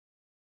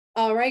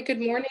All right, good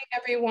morning,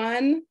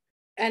 everyone.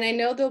 And I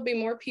know there'll be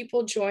more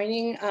people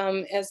joining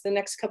as the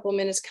next couple of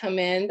minutes come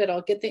in, but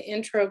I'll get the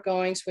intro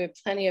going so we have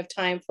plenty of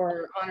time for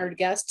our honored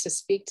guest to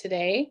speak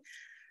today.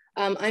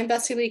 I'm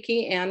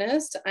Rosalie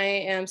Anist. I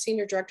am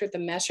Senior Director at the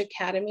MESH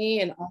Academy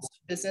and also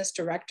Business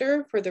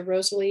Director for the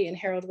Rosalie and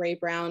Harold Ray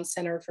Brown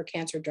Center for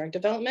Cancer Drug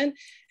Development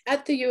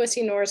at the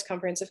USC Norris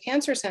Comprehensive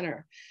Cancer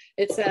Center.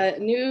 It's a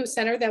new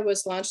center that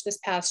was launched this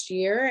past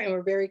year, and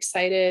we're very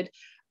excited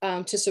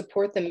to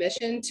support the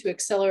mission to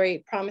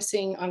accelerate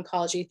promising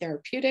oncology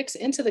therapeutics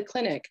into the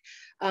clinic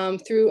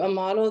through a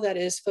model that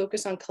is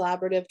focused on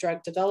collaborative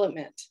drug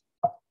development.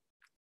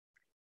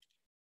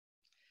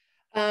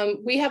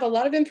 We have a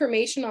lot of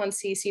information on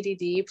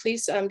CCDD.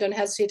 Please don't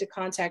hesitate to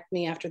contact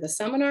me after the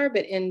seminar,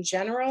 but in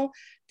general,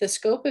 the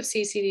scope of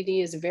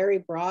CCDD is very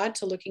broad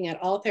to looking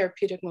at all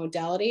therapeutic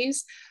modalities.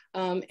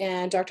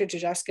 And Dr.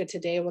 Toudjarska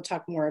today will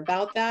talk more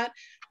about that.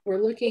 We're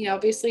looking,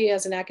 obviously,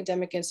 as an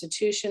academic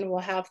institution,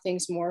 we'll have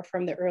things more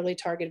from the early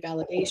target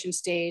validation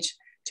stage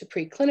to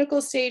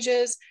preclinical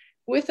stages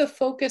with a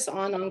focus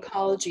on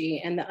oncology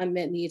and the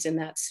unmet needs in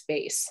that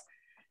space.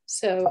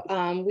 So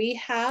we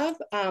have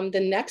the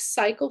next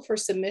cycle for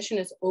submission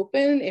is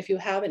open. If you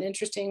have an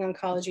interesting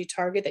oncology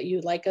target that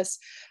you'd like us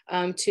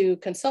to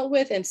consult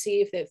with and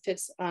see if it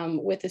fits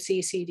with the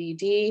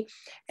CCDD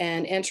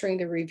and entering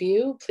the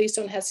review, please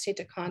don't hesitate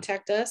to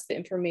contact us. The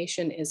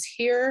information is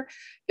here,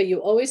 but you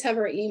always have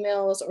our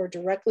emails or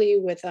directly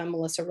with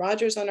Melissa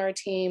Rogers on our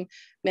team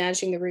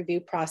managing the review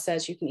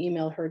process. You can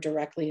email her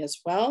directly as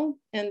well,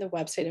 and the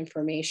website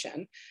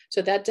information.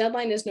 So that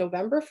deadline is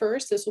November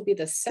 1st. This will be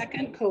the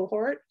second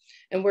cohort,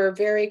 and we're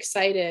very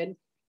excited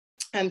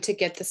to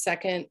get the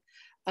second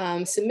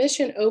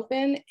submission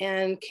open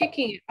and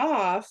kicking it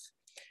off.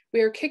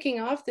 We are kicking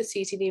off the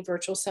CCD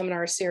virtual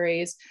seminar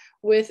series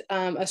with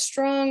a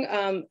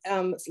strong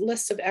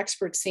list of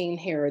experts seen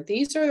here.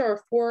 These are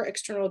our 4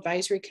 external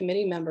advisory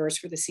committee members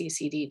for the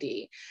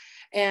CCDD.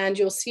 And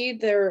you'll see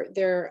their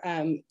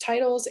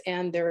titles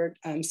and their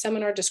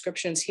seminar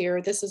descriptions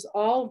here. This is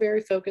all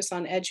very focused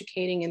on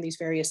educating in these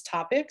various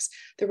topics.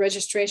 The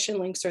registration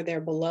links are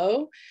there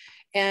below.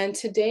 And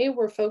today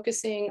we're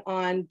focusing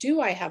on,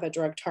 do I have a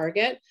drug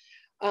target?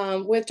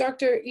 With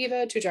Dr.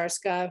 Eva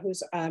Toudjarska,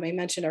 who's, I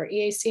mentioned, our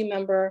EAC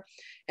member,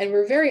 and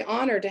we're very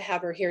honored to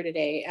have her here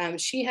today.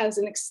 She has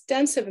an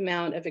extensive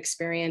amount of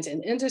experience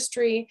in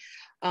industry,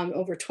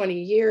 over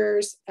 20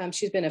 years.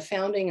 She's been a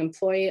founding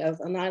employee of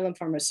Alnylam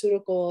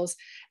Pharmaceuticals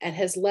and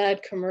has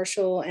led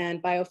commercial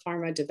and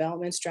biopharma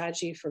development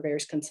strategy for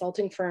various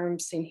consulting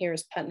firms, seen here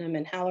as Putnam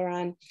and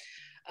Halloran.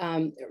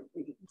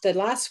 The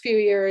last few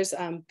years,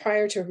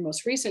 prior to her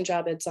most recent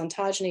job at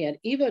Xontogeny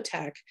at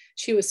Evotech,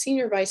 she was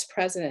Senior Vice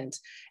President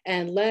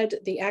and led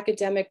the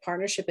Academic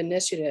Partnership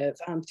Initiative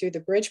through the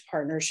Bridge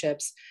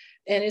Partnerships.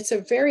 And it's a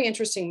very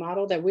interesting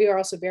model that we are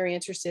also very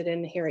interested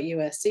in here at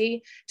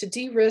USC to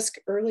de-risk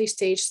early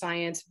stage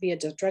science via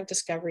drug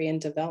discovery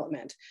and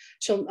development.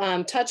 She'll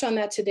touch on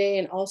that today,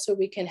 and also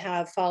we can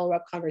have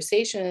follow-up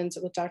conversations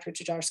with Dr.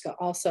 Toudjarska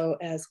also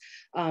as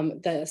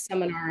the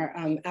seminar,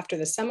 after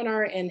the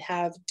seminar, and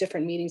have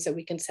different meetings that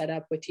we can set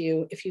up with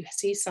you if you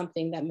see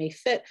something that may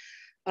fit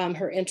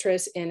her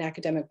interest in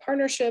academic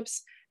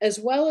partnerships, as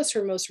well as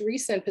her most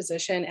recent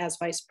position as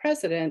Vice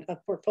President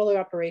of Portfolio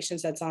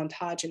Operations at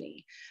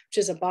Xontogeny, which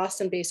is a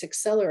Boston-based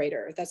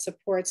accelerator that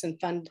supports and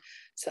funds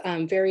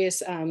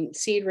various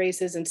seed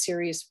raises and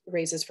series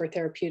raises for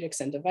therapeutics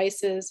and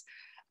devices.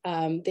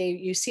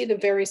 You see the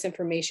various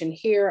information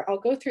here. I'll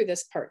go through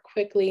this part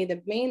quickly.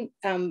 The main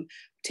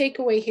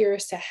takeaway here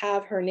is to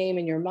have her name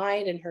in your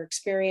mind and her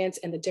experience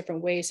and the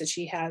different ways that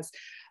she has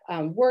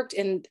worked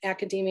in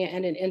academia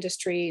and in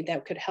industry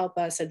that could help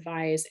us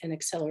advise and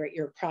accelerate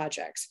your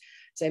projects.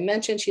 As I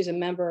mentioned, she's a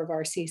member of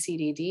our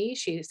CCDD.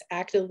 She's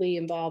actively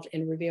involved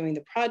in reviewing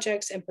the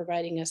projects and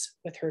providing us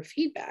with her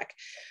feedback.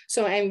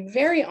 So I'm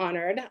very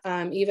honored,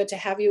 Eva, to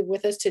have you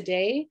with us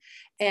today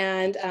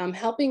and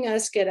helping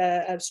us get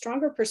a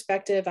stronger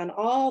perspective on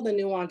all the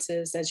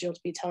nuances, as you'll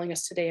be telling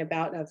us today,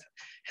 about of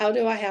how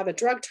do I have a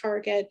drug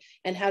target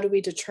and how do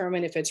we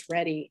determine if it's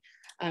ready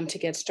to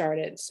get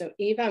started. So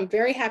Eva, I'm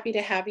very happy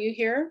to have you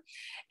here,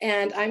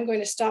 and I'm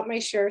going to stop my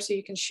share so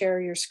you can share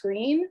your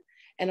screen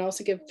and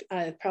also give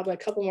probably a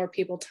couple more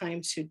people time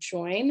to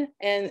join,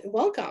 and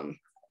welcome.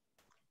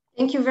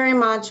 Thank you very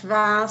much,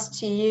 Vas,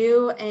 to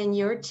you and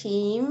your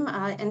team,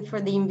 and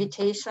for the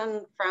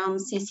invitation from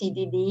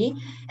CCDD.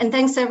 And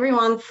thanks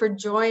everyone for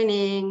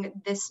joining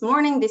this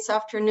morning, this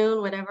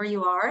afternoon, whatever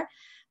you are.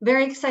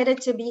 Very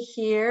excited to be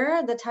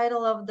here. The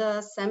title of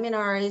the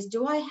seminar is,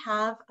 Do I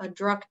Have a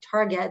Drug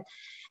Target?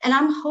 And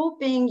I'm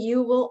hoping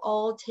you will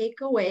all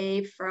take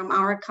away from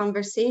our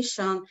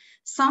conversation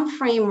some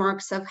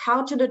frameworks of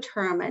how to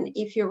determine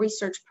if your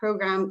research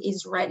program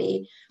is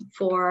ready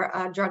for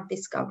drug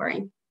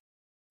discovery.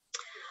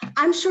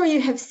 I'm sure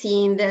you have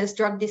seen this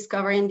drug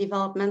discovery and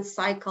development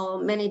cycle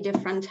many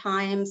different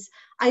times.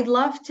 I'd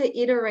love to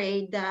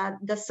iterate that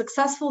the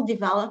successful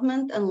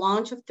development and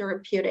launch of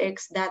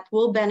therapeutics that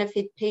will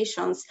benefit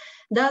patients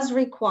does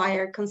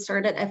require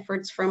concerted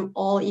efforts from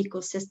all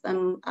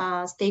ecosystem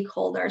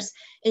stakeholders.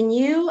 And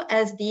you,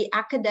 as the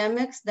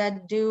academics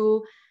that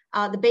do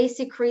the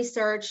basic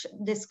research,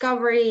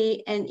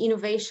 discovery, and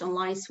innovation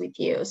lies with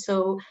you.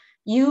 So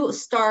you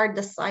start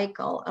the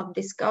cycle of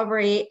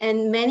discovery,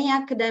 and many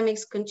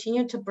academics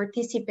continue to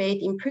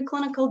participate in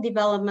preclinical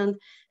development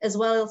as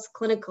well as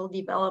clinical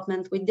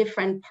development with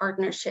different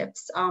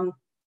partnerships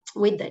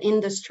with the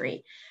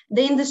industry.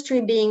 The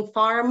industry being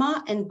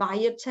pharma and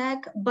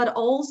biotech, but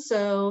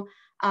also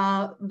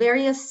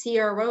various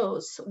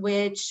CROs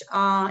which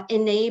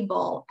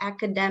enable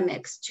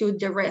academics to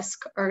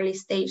de-risk early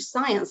stage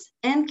science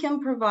and can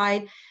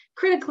provide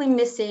critically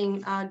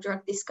missing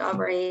drug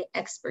discovery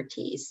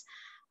expertise.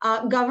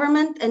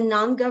 Government and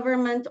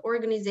non-government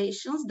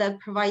organizations that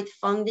provide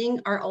funding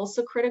are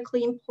also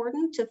critically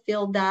important to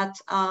fill that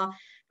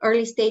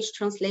early stage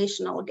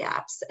translational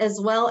gaps, as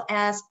well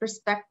as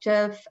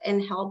perspective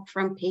and help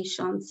from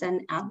patients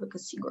and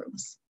advocacy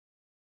groups.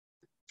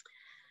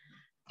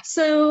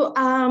 So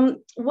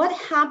what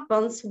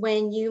happens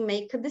when you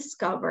make a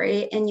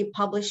discovery and you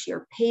publish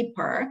your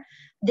paper?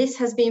 This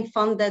has been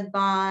funded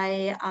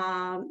by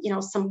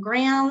some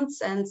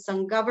grants and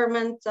some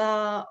government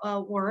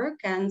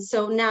work. And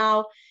so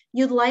now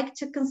you'd like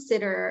to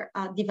consider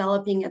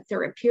developing a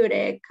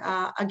therapeutic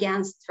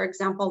against, for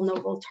example,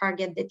 novel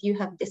target that you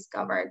have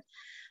discovered.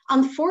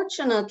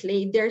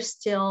 Unfortunately, there's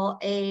still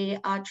a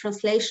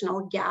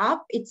translational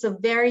gap. It's a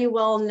very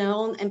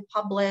well-known and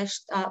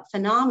published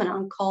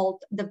phenomenon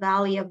called the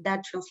Valley of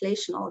that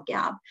translational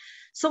gap.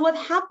 So what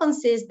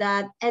happens is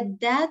that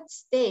at that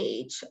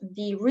stage,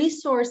 the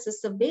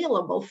resources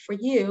available for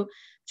you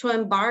to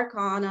embark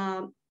on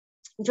a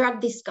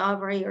drug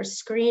discovery or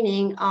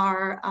screening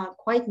are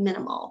quite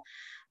minimal.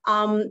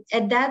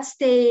 At that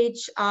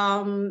stage,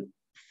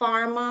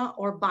 pharma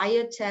or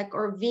biotech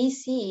or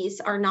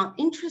VCs are not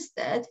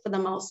interested for the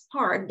most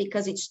part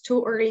because it's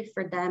too early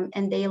for them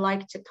and they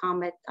like to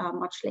come at a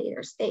much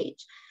later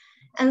stage.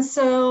 And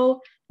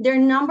so there are a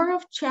number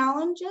of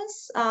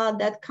challenges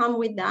that come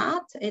with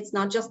that. It's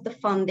not just the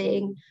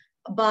funding,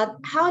 but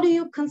how do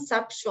you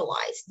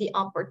conceptualize the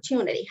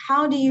opportunity?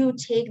 How do you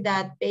take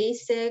that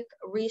basic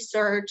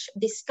research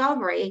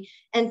discovery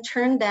and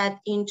turn that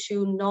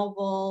into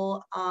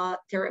novel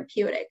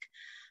therapeutic?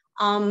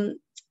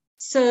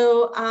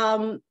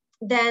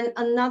 Then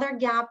another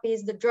gap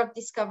is the drug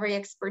discovery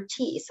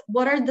expertise.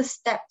 What are the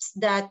steps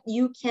that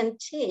you can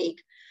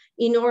take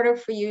in order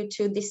for you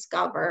to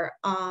discover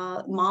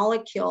a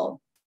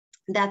molecule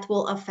that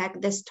will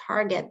affect this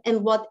target,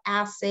 and what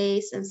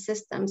assays and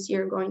systems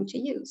you're going to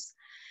use?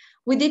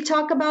 We did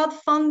talk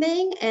about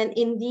funding, and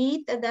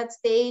indeed at that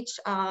stage,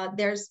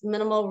 there's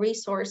minimal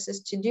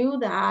resources to do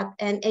that,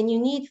 and you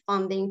need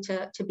funding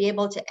to be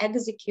able to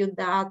execute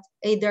that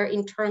either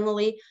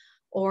internally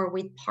or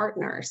with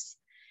partners.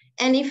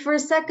 And if for a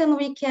second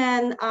we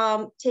can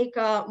take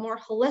a more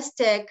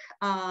holistic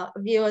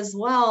view as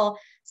well,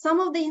 some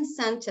of the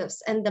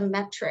incentives and the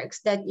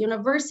metrics that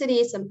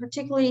universities and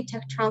particularly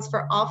tech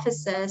transfer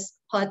offices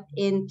put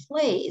in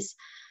place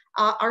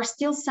are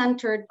still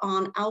centered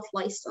on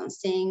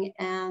out-licensing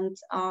and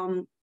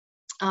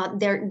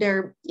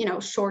their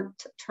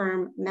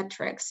short-term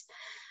metrics.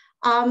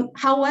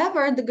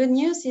 However, the good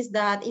news is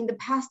that in the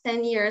past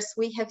 10 years,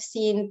 we have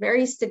seen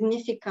very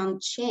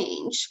significant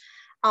change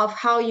of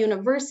how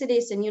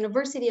universities and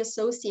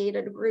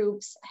university-associated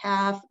groups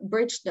have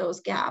bridged those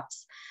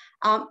gaps.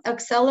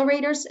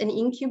 Accelerators and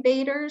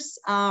incubators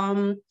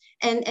and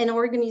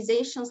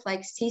organizations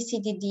like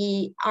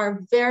CCDD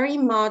are very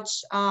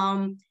much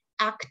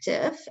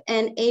active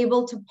and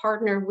able to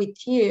partner with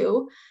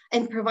you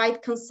and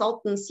provide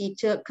consultancy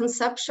to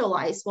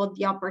conceptualize what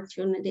the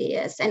opportunity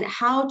is and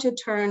how to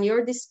turn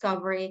your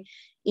discovery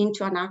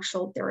into an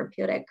actual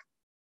therapeutic.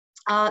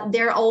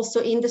 There are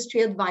also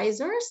industry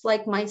advisors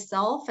like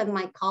myself and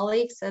my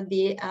colleagues at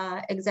the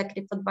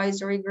Executive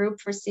Advisory Group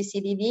for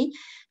CCDD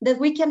that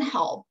we can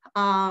help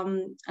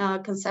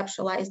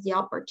conceptualize the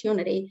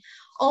opportunity.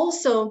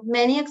 Also,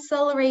 many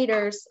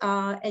accelerators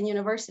and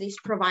universities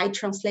provide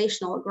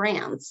translational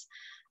grants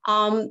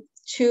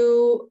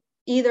to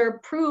either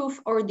prove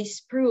or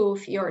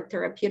disprove your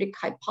therapeutic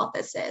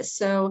hypothesis.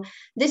 So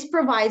this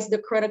provides the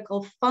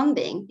critical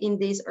funding in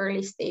these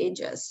early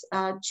stages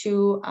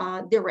to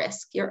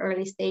de-risk your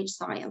early stage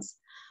science.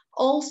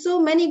 Also,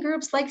 many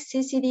groups like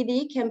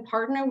CCDD can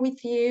partner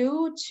with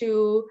you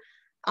to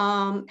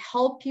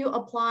help you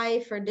apply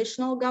for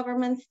additional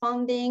government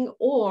funding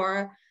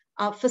or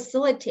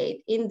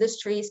facilitate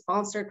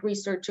industry-sponsored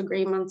research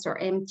agreements or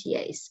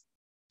MTAs,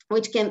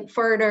 which can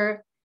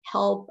further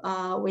help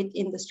with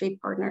industry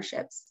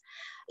partnerships.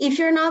 If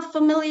you're not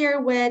familiar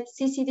with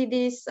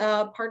CCDD's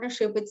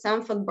partnership with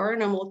Sanford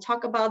Burnham, we'll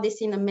talk about this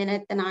in a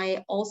minute, and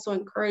I also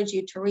encourage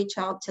you to reach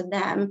out to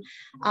them.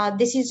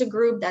 This is a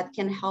group that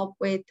can help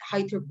with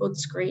high throughput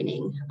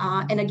screening.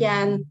 And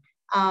again,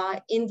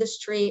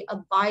 industry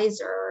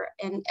advisor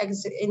in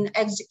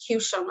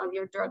execution of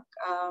your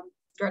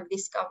drug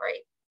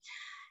discovery.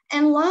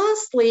 And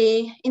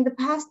lastly, in the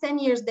past 10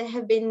 years, there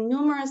have been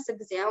numerous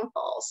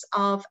examples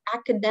of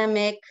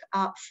academic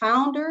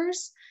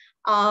founders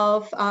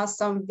of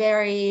some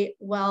very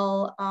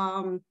well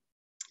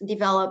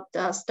developed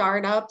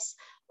startups.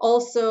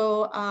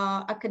 Also,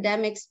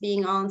 academics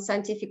being on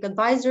scientific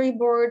advisory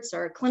boards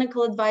or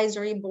clinical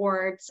advisory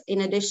boards,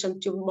 in addition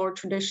to more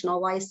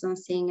traditional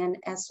licensing and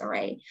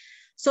SRA.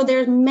 So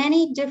there's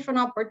many different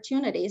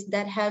opportunities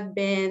that have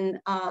been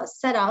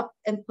set up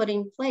and put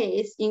in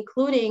place,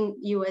 including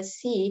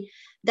USC,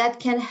 that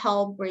can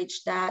help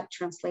bridge that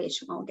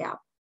translational gap.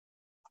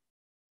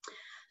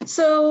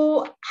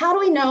 So how do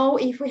we know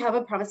if we have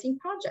a promising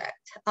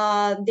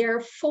project? There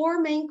are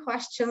 4 main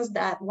questions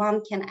that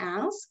one can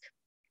ask.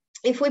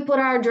 If we put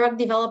our drug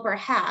developer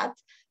hat,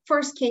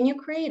 first, can you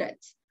create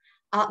it?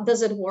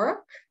 Does it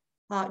work?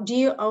 Do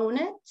you own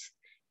it?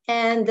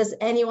 And does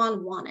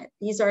anyone want it?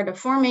 These are the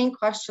 4 main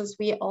questions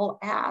we all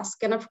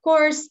ask. And of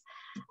course,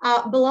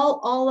 below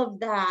all of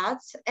that,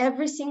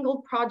 every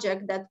single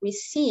project that we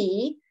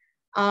see,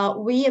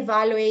 we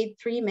evaluate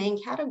 3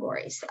 main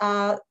categories.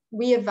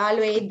 We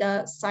evaluate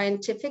the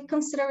scientific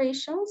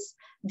considerations,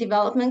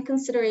 development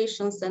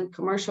considerations, and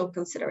commercial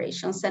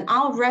considerations. And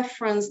I'll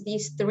reference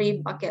these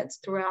 3 buckets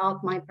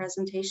throughout my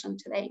presentation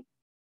today.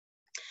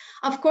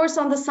 Of course,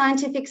 on the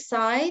scientific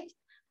side,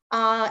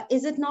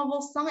 is it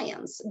novel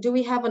science? Do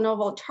we have a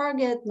novel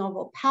target,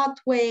 novel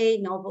pathway,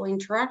 novel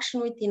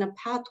interaction within a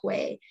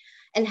pathway?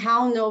 And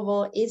how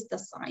novel is the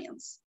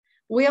science?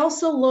 We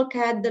also look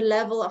at the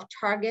level of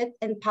target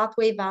and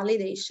pathway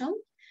validation,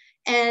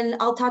 and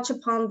I'll touch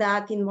upon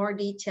that in more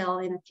detail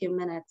in a few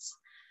minutes.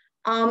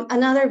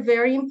 Another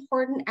very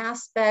important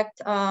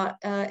aspect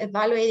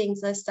evaluating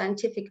the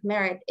scientific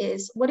merit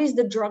is what is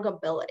the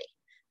druggability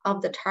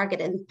of the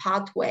target and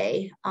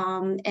pathway,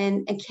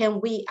 and can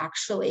we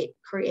actually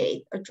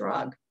create a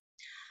drug?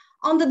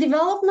 On the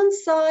development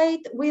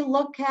side, we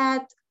look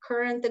at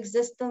current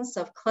existence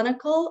of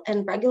clinical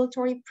and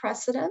regulatory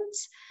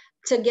precedents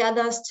to get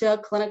us to a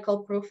clinical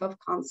proof of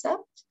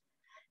concept.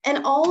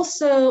 And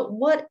also,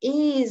 what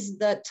is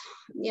the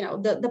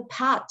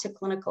path to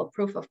clinical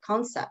proof of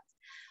concept?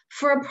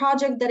 For a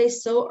project that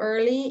is so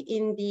early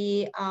in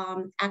the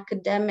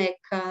academic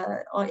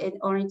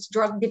or its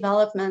drug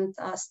development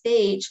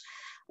stage,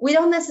 we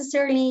don't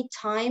necessarily need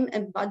time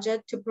and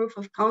budget to proof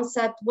of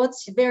concept.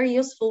 What's very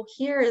useful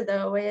here,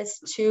 though, is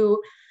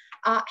to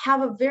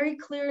have a very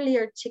clearly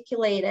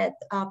articulated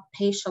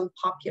patient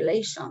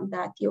population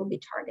that you'll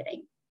be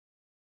targeting.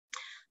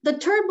 The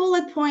third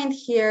bullet point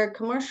here,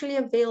 commercially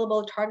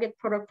available target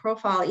product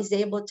profile, is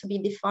able to be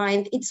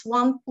defined. It's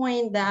one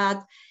point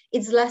that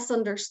is less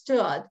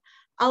understood.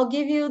 I'll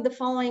give you the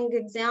following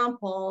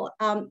example.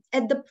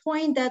 At the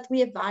point that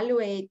we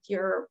evaluate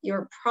your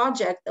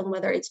project and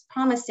whether it's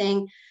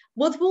promising,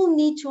 what we'll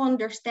need to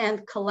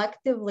understand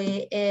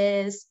collectively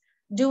is,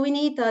 do we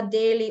need a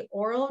daily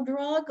oral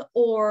drug,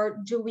 or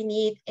do we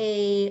need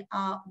a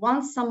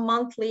once a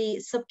monthly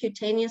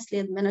subcutaneously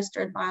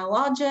administered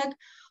biologic?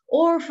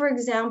 Or, for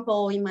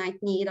example, we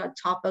might need a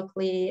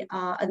topically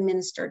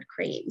administered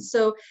cream.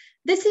 So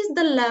this is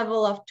the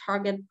level of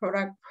target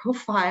product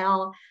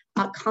profile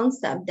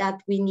concept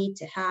that we need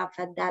to have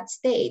at that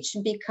stage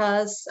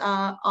because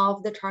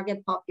of the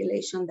target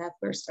population that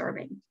we're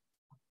serving.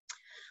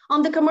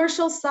 On the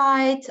commercial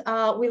side,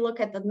 we look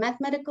at the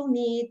medical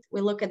need, we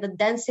look at the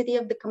density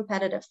of the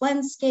competitive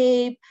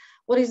landscape,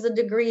 what is the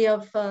degree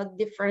of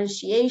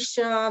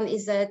differentiation,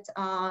 is it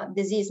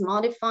disease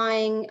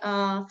modifying,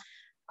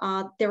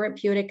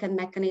 therapeutic and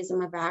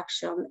mechanism of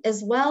action,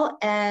 as well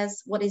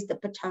as what is the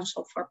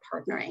potential for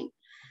partnering.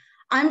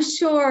 I'm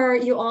sure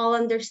you all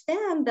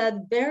understand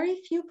that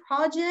very few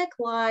projects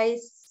lie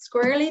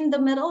squarely in the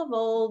middle of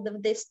all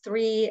of these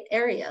 3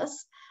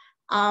 areas.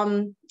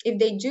 If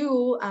they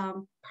do,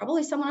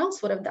 probably someone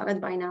else would have done it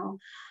by now.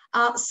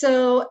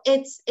 So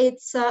it's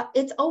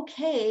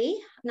okay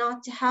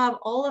not to have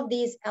all of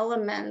these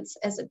elements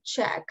as a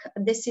check.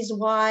 This is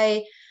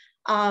why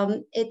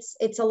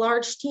it's a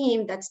large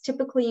team that's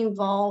typically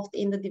involved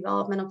in the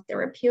development of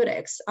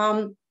therapeutics.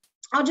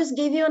 I'll just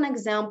give you an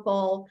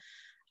example.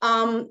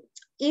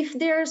 If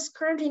there's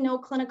currently no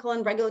clinical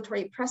and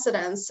regulatory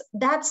precedents,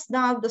 that's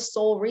not the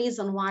sole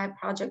reason why a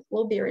project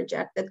will be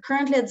rejected.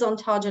 Currently at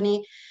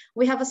Xontogeny,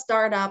 we have a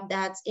startup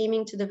that's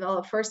aiming to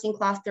develop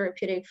first-in-class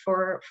therapeutic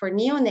for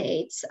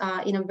neonates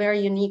in a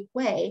very unique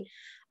way.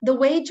 The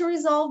way to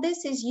resolve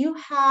this is you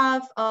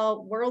have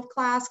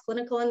world-class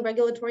clinical and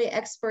regulatory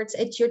experts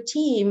at your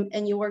team,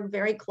 and you work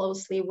very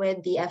closely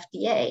with the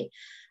FDA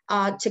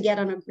to get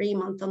an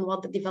agreement on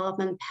what the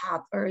development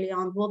path early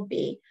on would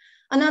be.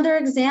 Another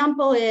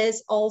example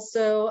is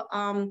also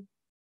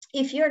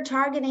if you're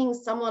targeting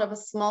somewhat of a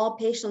small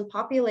patient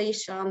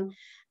population,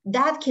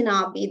 that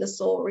cannot be the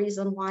sole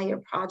reason why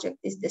your project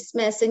is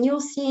dismissed. And you'll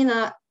see in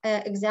an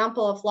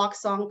example of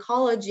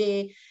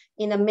Oncology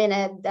in a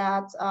minute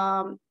that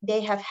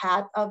they have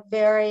had a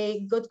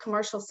very good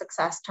commercial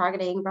success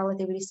targeting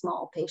relatively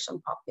small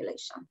patient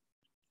population.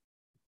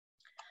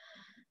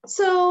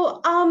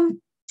 So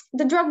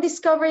the drug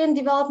discovery and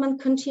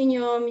development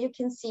continuum, you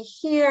can see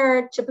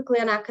here, typically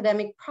an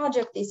academic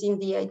project is in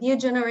the idea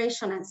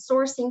generation and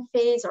sourcing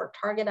phase, or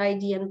target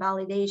ID and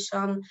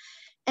validation.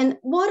 And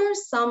what are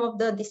some of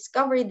the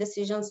discovery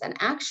decisions and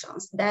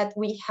actions that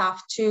we have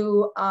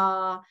to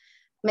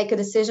make a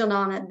decision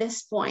on at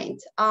this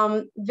point?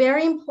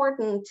 Very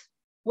important,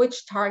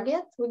 which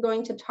target we're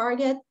going to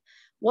target,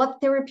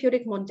 what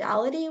therapeutic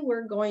modality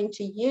we're going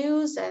to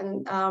use.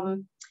 And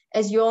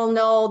as you all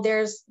know,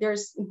 there's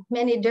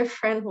many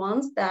different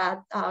ones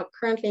that are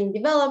currently in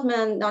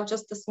development, not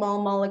just the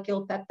small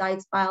molecule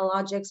peptides,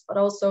 biologics, but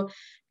also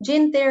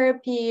gene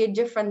therapy,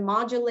 different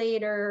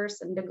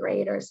modulators and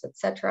degraders,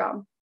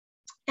 etc.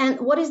 And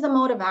what is the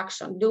mode of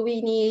action? Do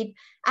we need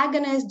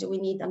agonists? Do we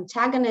need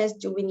antagonists?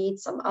 Do we need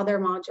some other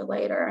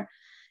modulator?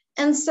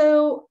 And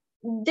so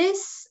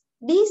these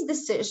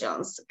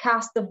decisions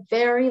cast a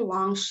very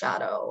long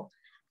shadow.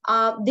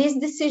 These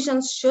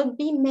decisions should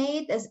be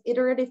made as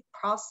iterative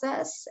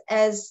process,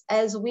 as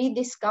we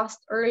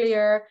discussed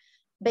earlier,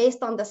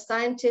 based on the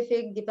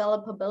scientific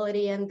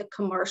developability and the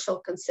commercial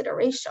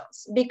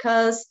considerations.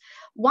 Because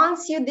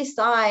once you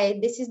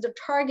decide this is the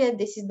target,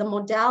 this is the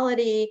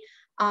modality,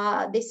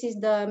 this is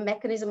the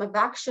mechanism of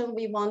action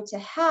we want to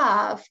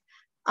have,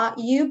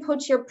 you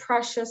put your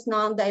precious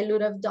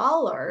non-dilutive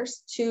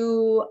dollars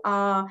to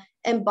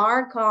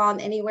embark on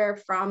anywhere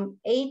from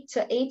 8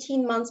 to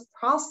 18 months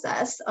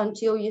process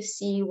until you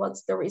see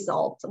what's the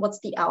result, what's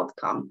the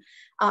outcome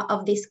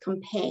of this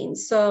campaign.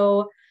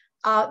 So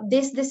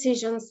these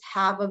decisions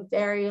have a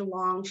very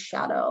long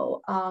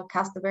shadow,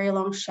 cast a very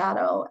long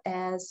shadow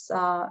as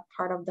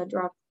part of the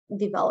drug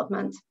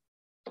development.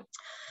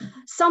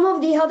 Some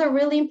of the other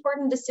really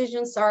important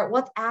decisions are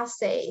what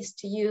assays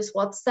to use,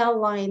 what cell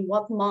line,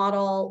 what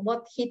model,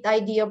 what hit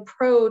ID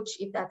approach,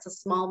 if that's a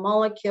small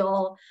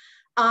molecule.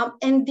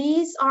 And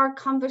these are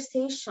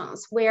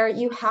conversations where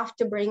you have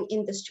to bring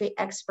industry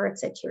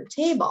experts at your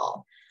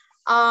table.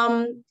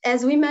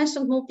 As we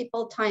mentioned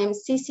multiple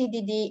times,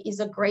 CCDD is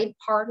a great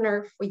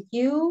partner for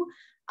you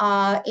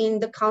in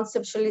the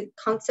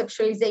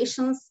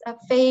conceptualization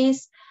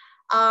phase.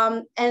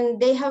 And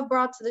they have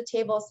brought to the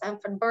table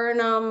Sanford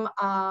Burnham,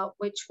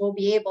 which will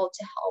be able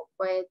to help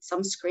with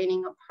some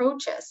screening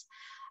approaches.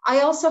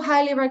 I also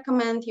highly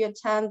recommend you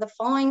attend the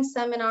following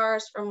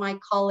seminars from my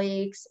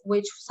colleagues,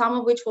 some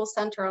of which will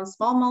center on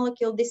small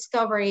molecule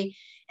discovery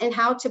and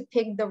how to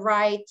pick the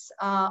right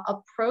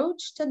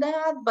approach to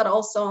that, but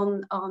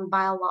also on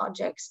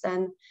biologics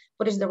and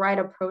what is the right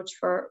approach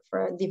for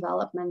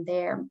development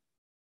there.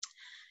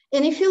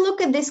 And if you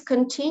look at this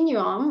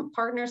continuum,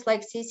 partners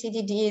like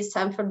CCDD,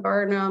 Sanford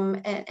Burnham,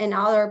 and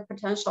other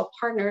potential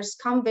partners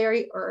come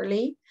very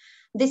early.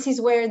 This is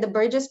where the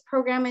Bridges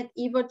program at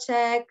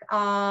Evotech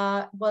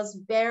was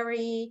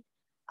very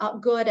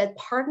good at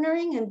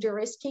partnering and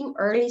de-risking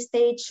early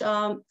stage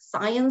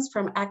science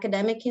from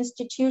academic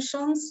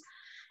institutions.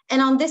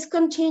 And on this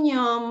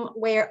continuum,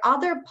 where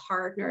other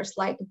partners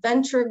like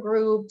venture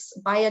groups,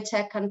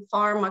 biotech, and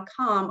pharma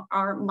come,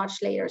 are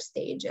much later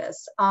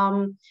stages.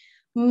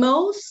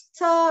 Most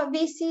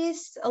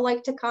VCs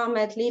like to come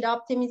at lead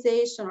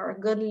optimization or a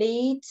good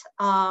lead.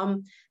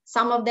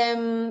 Some of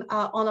them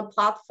on a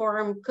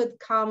platform could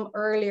come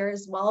earlier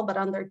as well, but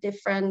under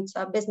different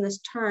business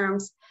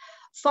terms.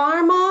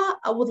 Pharma,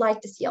 I would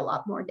like to see a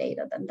lot more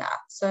data than that.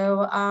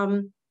 So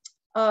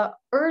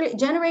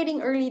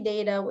generating early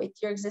data with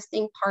your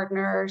existing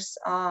partners,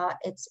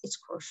 it's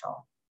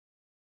crucial.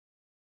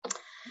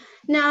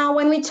 Now,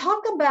 when we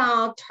talk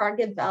about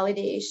target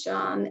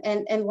validation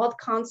and what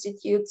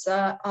constitutes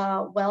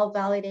a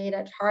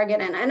well-validated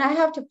target, and I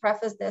have to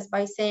preface this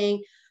by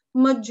saying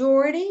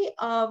majority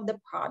of the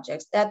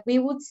projects that we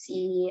would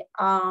see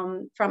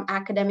from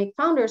academic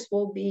founders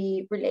will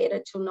be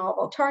related to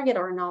novel target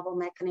or novel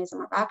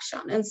mechanism of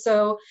action. And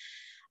so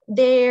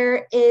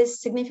there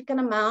is significant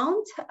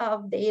amount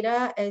of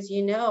data, as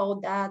you know,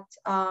 that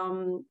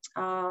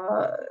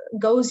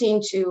goes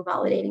into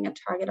validating a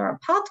target or a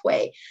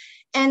pathway.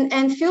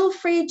 And feel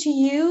free to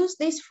use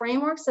these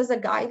frameworks as a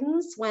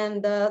guidance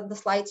when the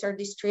slides are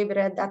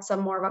distributed. That's a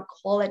more of a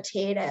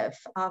qualitative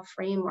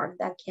framework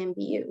that can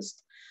be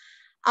used.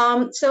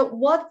 So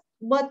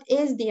what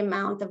is the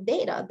amount of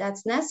data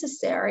that's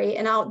necessary?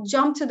 And I'll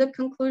jump to the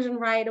conclusion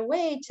right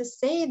away to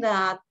say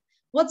that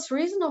what's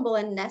reasonable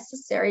and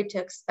necessary to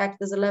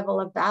expect as a level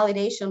of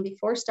validation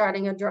before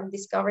starting a drug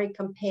discovery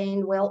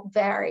campaign will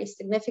vary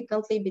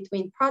significantly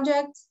between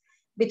projects,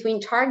 between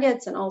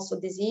targets, and also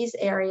disease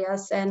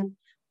areas. And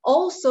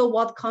also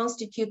what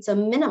constitutes a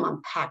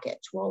minimum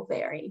package will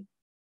vary.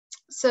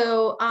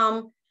 So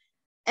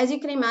as you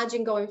can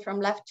imagine, going from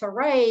left to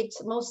right,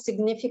 most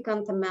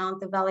significant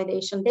amount of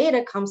validation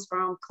data comes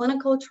from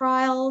clinical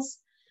trials.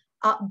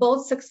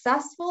 Both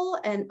successful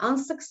and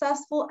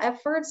unsuccessful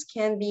efforts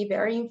can be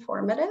very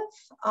informative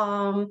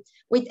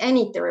with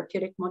any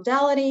therapeutic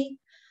modality.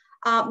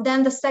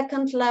 Then the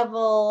second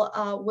level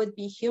would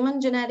be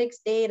human genetics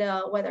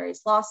data, whether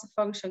it's loss of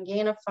function,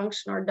 gain of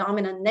function, or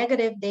dominant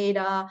negative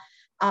data.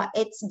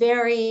 It's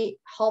very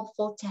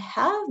helpful to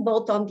have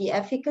both on the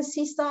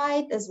efficacy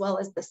side as well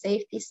as the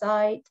safety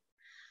side.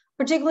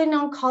 Particularly in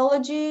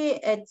oncology,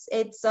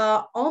 it's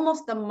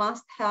almost a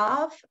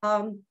must-have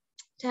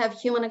to have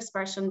human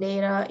expression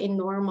data in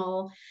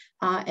normal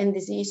and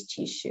diseased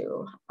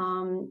tissue,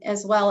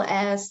 as well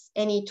as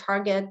any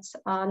target,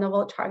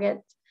 novel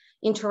target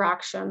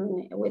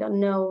interaction with a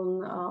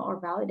known or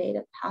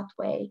validated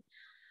pathway.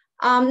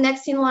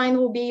 Next in line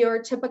will be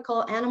your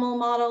typical animal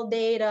model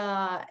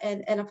data,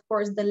 and of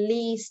course the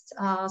least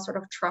sort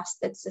of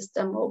trusted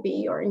system will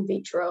be your in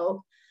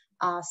vitro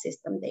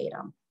system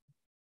data.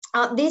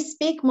 These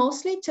speak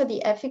mostly to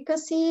the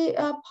efficacy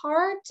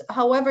part.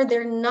 However,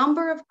 there are a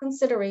number of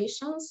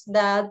considerations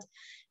that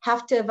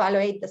have to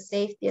evaluate the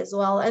safety as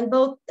well. And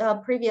both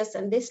previous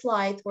and this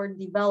slide were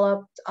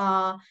developed,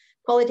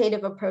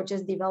 qualitative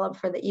approaches developed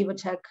for the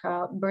Evotech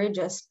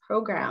Bridges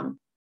program.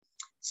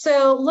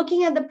 So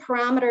looking at the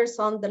parameters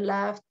on the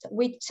left,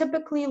 we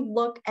typically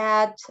look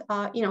at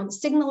the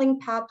signaling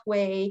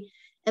pathway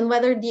and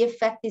whether the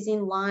effect is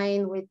in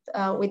line with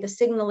the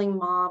signaling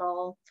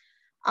model.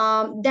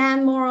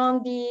 Then more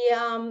on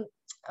the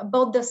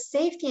both the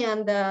safety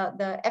and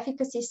the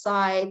efficacy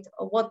side,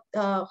 what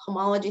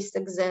homologies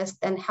exist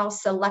and how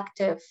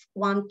selective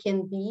one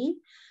can be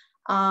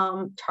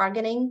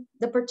targeting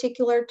the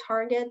particular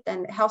target,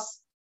 and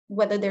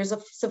whether there's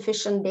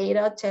sufficient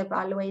data to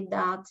evaluate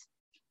that.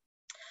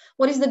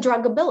 What is the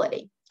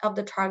druggability of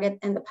the target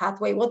and the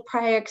pathway? What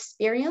prior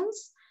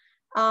experience,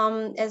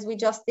 as we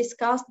just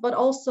discussed, but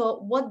also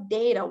what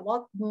data,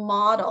 what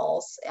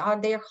models,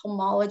 are there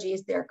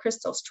homologies, their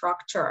crystal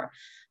structure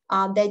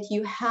that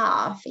you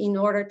have in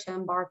order to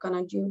embark on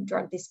a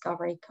drug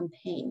discovery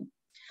campaign.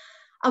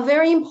 A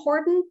very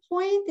important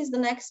point is the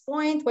next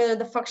point, whether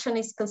the function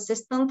is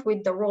consistent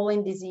with the role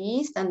in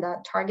disease and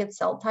the target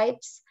cell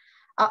types.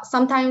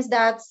 Sometimes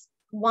that's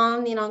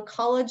one in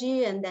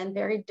oncology and then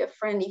very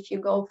different if you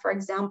go, for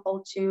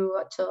example,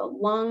 to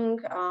lung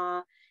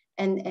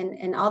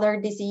and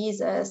other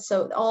diseases.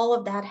 So all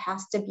of that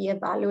has to be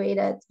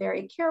evaluated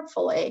very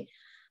carefully.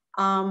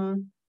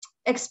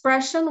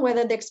 Expression,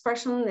 whether the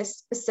expression is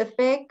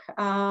specific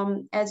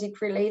as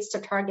it relates to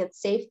target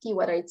safety,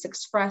 whether it's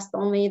expressed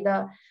only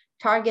the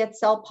target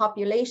cell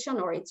population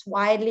or it's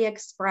widely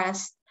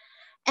expressed.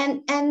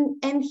 And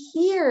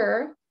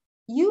here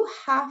you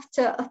have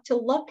to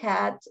look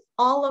at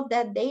all of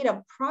that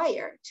data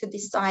prior to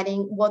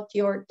deciding what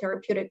your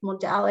therapeutic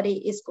modality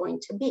is going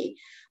to be.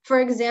 For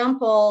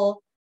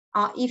example,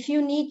 if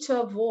you need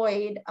to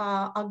avoid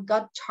a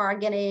gut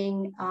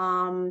targeting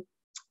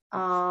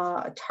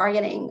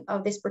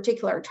of this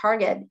particular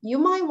target, you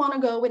might want to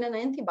go with an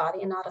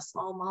antibody and not a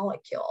small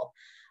molecule.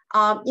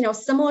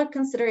 Similar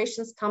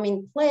considerations come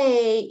in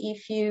play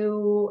if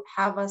you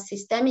have a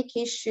systemic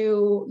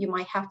issue. You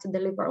might have to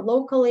deliver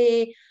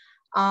locally,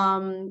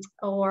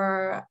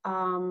 or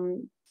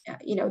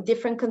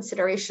different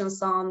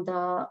considerations on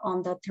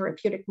the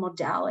therapeutic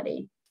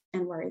modality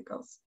and where it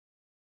goes.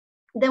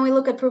 Then we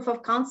look at proof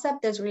of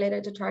concept as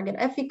related to target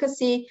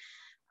efficacy.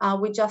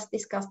 We just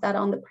discussed that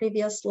on the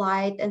previous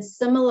slide. And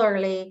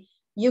similarly,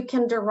 you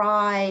can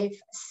derive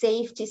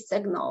safety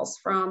signals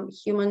from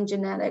human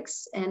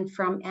genetics and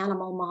from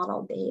animal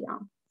model data.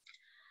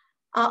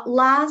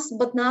 Last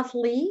but not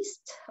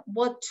least,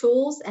 what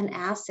tools and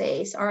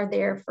assays are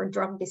there for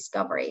drug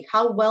discovery?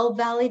 How well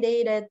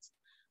validated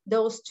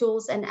those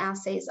tools and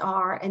assays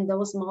are and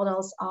those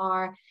models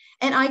are.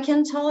 And I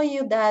can tell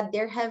you that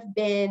there have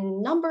been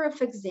a number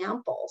of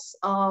examples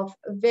of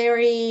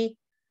very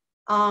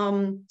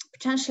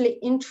potentially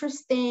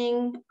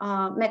interesting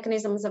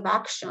mechanisms of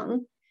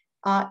action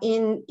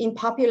in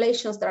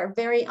populations that are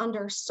very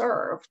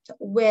underserved,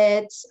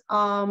 with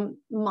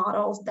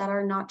models that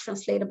are not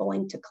translatable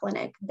into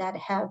clinic, that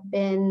have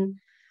been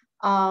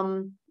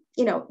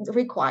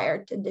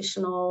required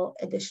additional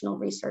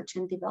research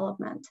and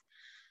development.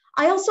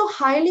 I also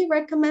highly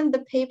recommend the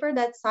paper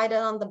that's cited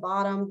on the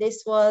bottom.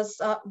 This was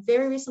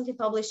very recently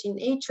published in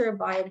Nature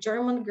by a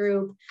German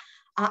group,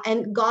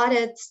 and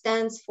GOTIT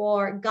stands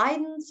for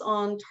Guidance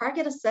on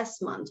Target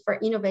Assessment for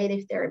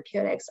Innovative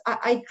Therapeutics.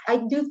 I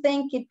do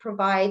think it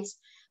provides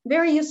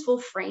very useful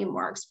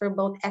frameworks for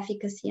both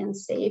efficacy and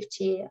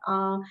safety.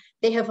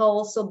 They have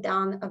also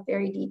done a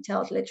very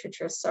detailed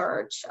literature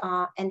search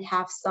and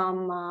have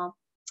some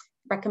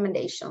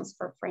recommendations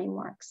for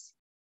frameworks.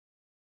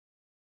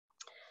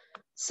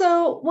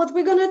 So what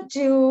we're going to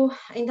do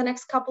in the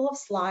next couple of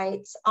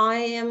slides, I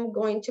am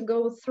going to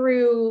go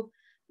through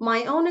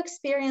my own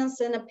experience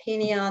and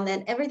opinion,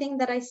 and everything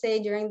that I say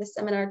during the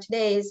seminar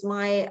today is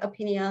my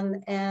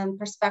opinion and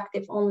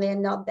perspective only,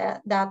 and not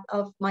that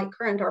of my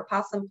current or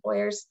past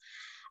employers.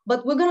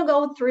 But we're going to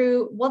go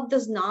through what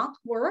does not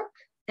work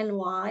and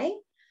why.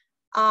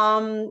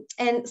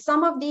 And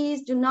some of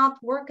these do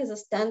not work as a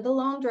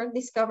standalone drug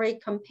discovery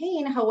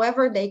campaign.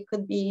 However, they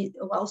could be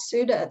well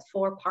suited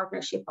for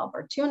partnership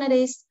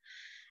opportunities.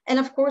 And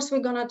of course, we're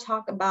going to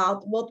talk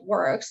about what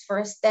works for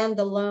a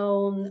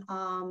standalone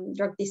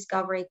drug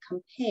discovery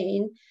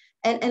campaign.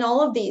 And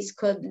all of these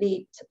could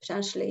lead to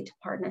potentially to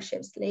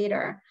partnerships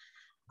later.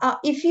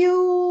 If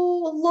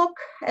you look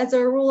as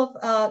a rule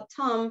of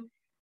thumb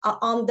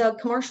on the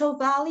commercial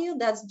value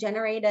that's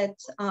generated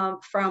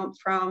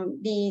from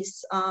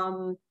these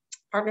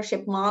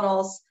partnership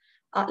models,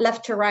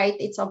 left to right,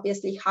 it's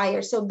obviously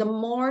higher. So the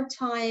more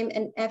time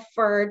and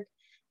effort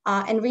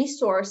and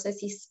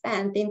resources is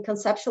spent in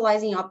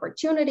conceptualizing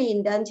opportunity,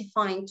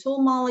 identifying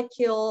tool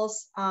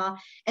molecules,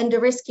 and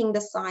de-risking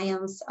the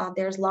science,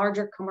 there's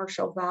larger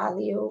commercial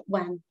value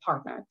when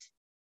partnered.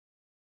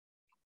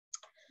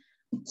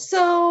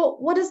 So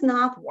what does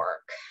not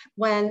work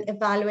when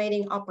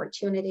evaluating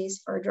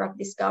opportunities for drug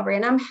discovery?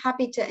 And I'm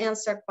happy to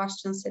answer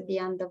questions at the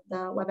end of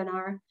the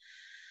webinar.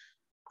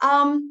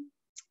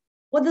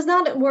 What does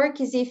not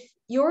work is if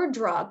your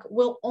drug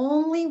will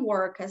only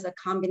work as a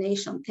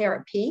combination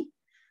therapy.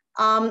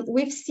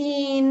 We've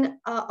seen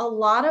a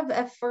lot of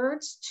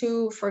efforts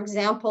to, for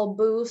example,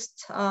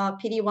 boost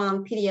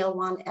PD-1,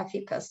 PD-L1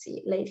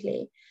 efficacy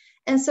lately.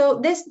 And so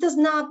this does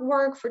not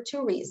work for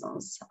two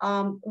reasons.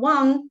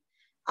 One,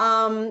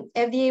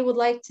 FDA would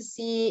like to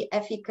see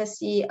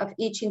efficacy of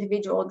each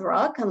individual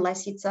drug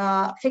unless it's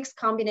a fixed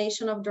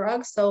combination of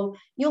drugs. So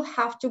you'll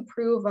have to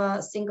prove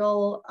a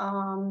single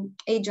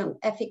agent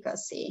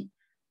efficacy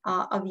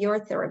of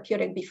your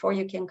therapeutic before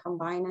you can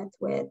combine it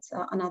with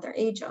another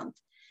agent.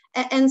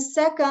 And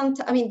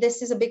second, I mean,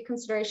 this is a big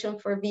consideration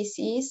for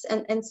VCs.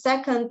 And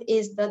second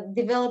is the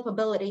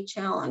developability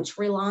challenge,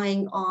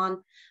 relying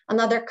on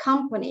another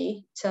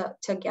company to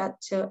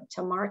get to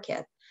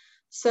market.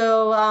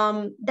 So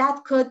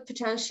that could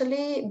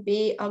potentially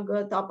be a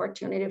good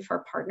opportunity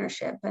for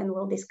partnership, and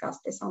we'll discuss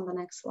this on the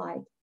next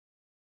slide.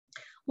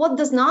 What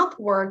does not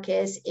work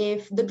is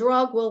if the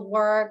drug will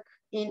work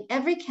in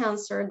every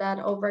cancer that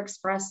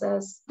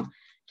overexpresses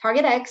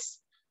target X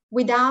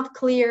without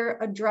clear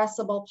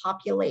addressable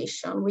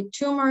population with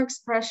tumor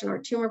expression or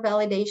tumor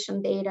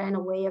validation data and a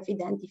way of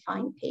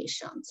identifying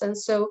patients. And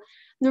so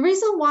the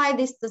reason why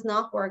this does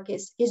not work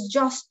is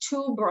just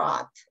too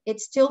broad.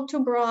 It's still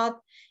too broad.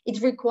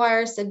 It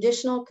requires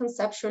additional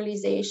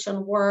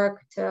conceptualization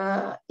work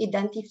to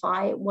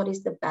identify what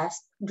is the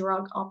best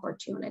drug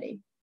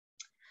opportunity.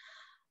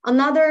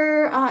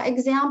 Another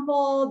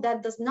example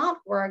that does not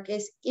work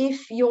is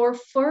if your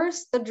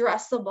first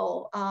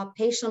addressable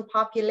patient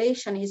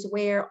population is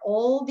where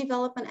all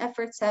development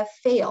efforts have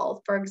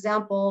failed, for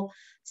example,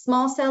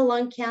 small cell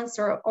lung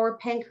cancer or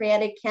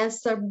pancreatic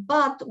cancer,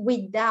 but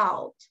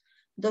without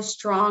the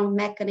strong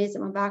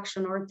mechanism of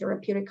action or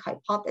therapeutic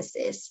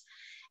hypothesis.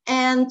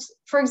 And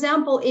for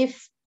example,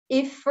 if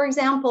for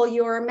example,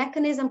 your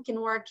mechanism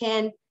can work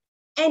in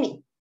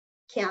any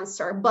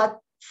cancer, but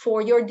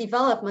for your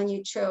development,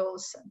 you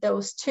chose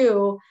those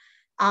two,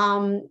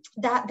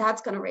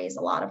 that's going to raise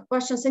a lot of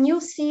questions. And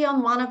you'll see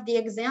on one of the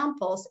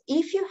examples,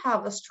 if you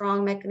have a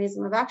strong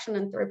mechanism of action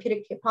and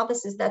therapeutic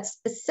hypothesis that's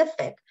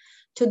specific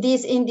to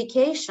these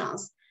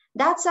indications,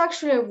 that's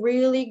actually a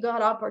really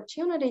good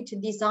opportunity to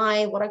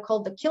design what I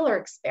call the killer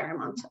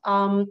experiment.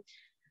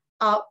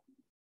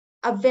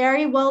 A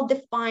very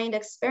well-defined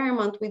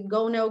experiment with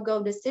go,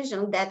 no-go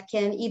decision that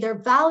can either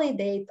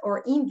validate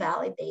or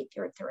invalidate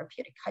your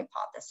therapeutic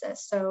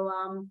hypothesis. So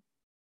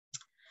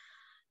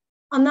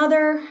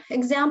another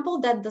example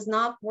that does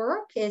not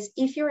work is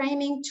if you're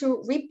aiming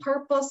to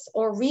repurpose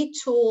or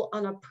retool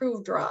an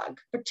approved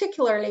drug,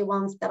 particularly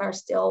ones that are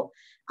still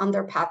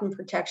under patent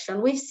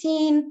protection. We've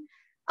seen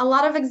a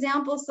lot of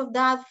examples of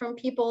that from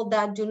people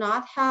that do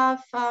not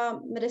have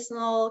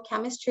medicinal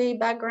chemistry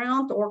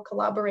background or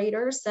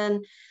collaborators.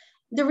 And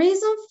the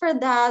reason for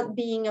that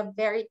being a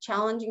very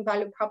challenging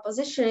value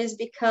proposition is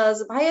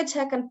because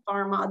biotech and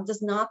pharma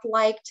does not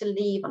like to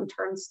leave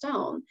unturned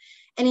stone.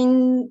 And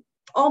in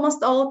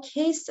almost all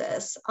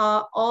cases,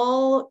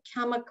 all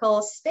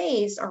chemical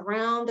space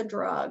around the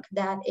drug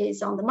that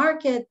is on the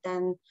market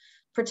and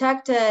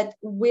protected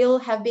will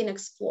have been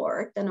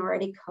explored and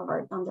already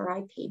covered under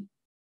IP.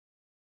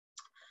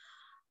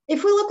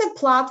 If we look at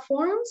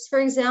platforms, for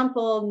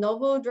example,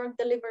 novel drug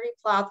delivery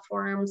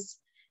platforms,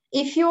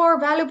 if your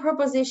value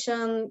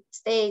proposition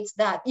states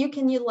that you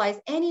can utilize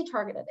any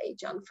targeted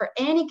agent for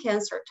any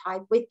cancer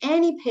type with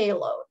any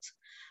payload,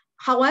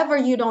 however,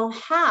 you don't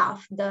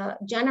have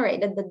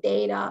generated the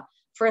data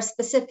for a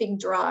specific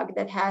drug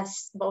that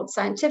has both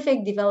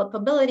scientific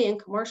developability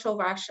and commercial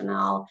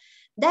rationale,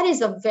 that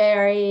is a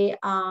very,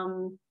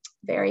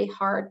 very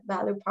hard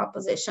value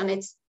proposition.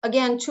 It's,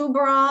 again, too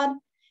broad.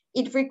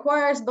 It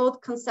requires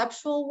both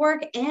conceptual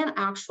work and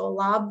actual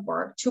lab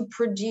work to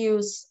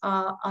produce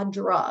a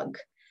drug.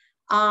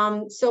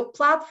 So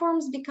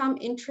platforms become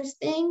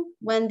interesting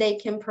when they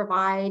can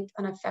provide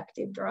an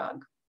effective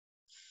drug.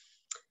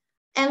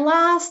 And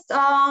last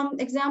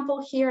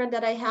example here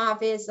that I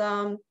have is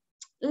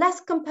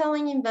less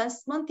compelling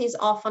investment is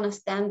often a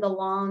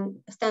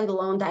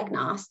standalone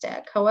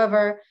diagnostic.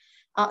 However,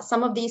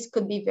 some of these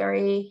could be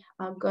very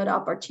good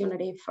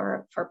opportunity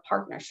for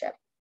partnership.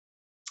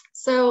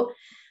 So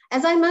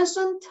as I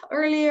mentioned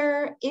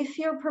earlier, if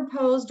your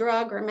proposed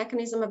drug or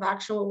mechanism of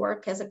action will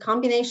work as a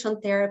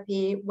combination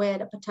therapy with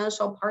a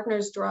potential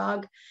partner's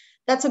drug,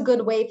 that's a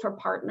good way for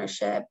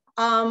partnership.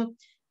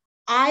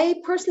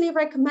 I personally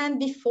recommend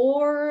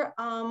before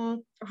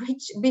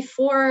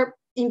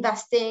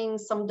investing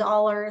some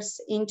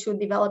dollars into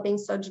developing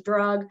such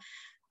drug,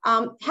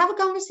 have a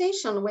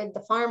conversation with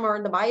the pharma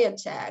or the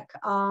biotech,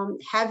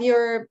 have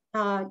your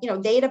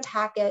data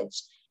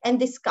package, and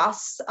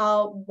discuss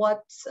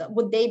what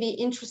would they be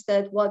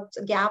interested, what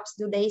gaps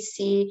do they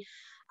see.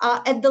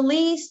 At the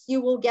least,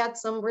 you will get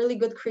some really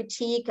good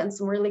critique and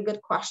some really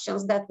good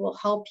questions that will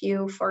help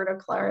you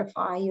further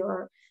clarify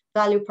your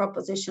value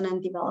proposition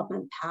and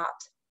development path.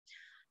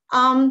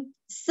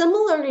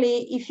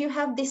 Similarly, if you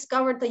have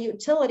discovered the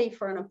utility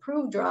for an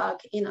approved drug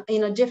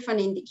in a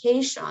different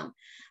indication,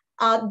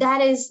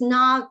 that is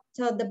not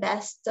the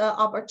best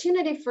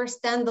opportunity for a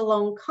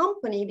standalone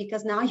company,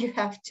 because now you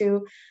have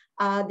to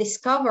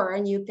discover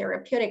a new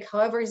therapeutic.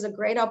 However, it's a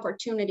great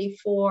opportunity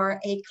for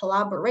a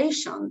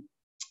collaboration,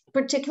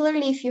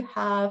 particularly if you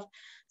have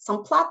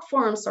some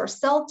platforms or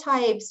cell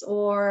types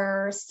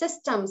or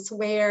systems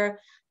where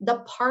the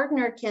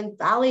partner can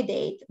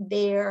validate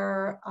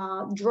their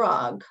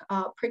drug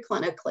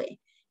preclinically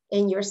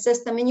in your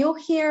system. And you'll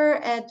hear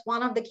at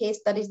one of the case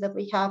studies that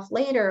we have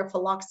later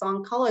for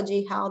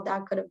Oncology how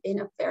that could have been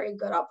a very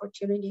good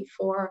opportunity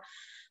for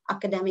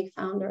academic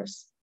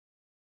founders.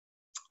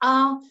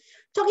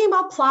 Talking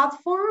about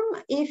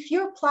platform, if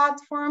your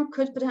platform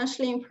could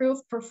potentially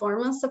improve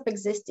performance of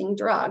existing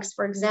drugs,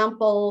 for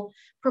example,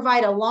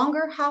 provide a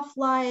longer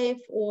half-life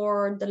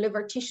or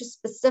deliver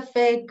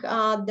tissue-specific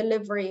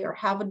delivery or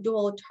have a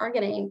dual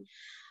targeting,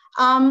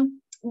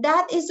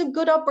 that is a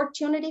good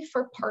opportunity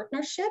for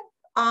partnership.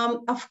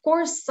 Of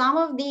course, some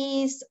of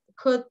these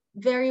could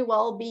very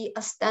well be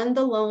a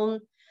standalone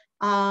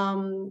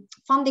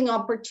funding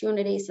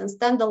opportunities and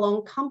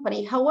standalone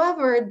company.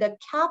 However, the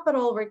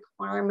capital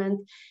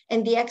requirement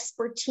and the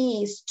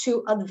expertise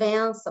to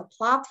advance a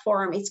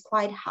platform is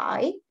quite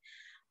high.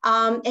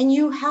 And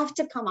you have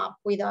to come up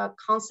with a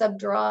concept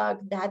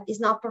drug that is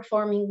not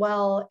performing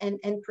well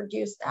and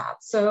produce that.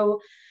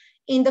 So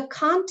in the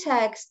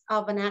context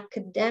of an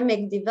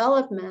academic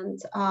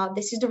development,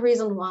 this is the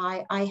reason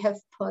why I have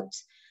put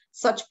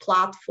such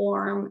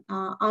platform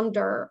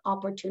under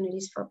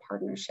opportunities for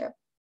partnership.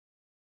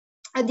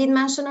 I did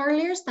mention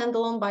earlier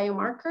standalone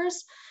biomarkers,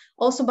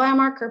 also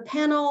biomarker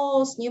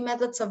panels, new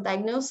methods of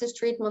diagnosis,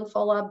 treatment,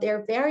 follow-up. There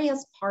are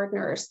various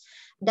partners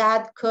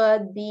that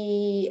could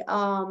be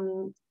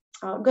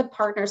good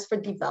partners for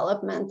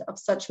development of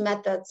such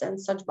methods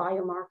and such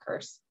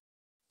biomarkers.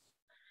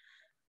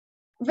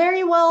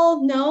 Very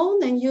well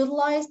known and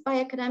utilized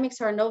by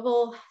academics are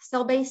novel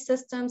cell-based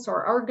systems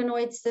or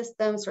organoid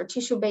systems or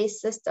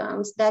tissue-based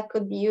systems that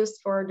could be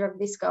used for drug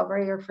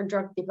discovery or for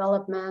drug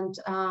development.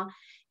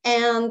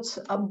 And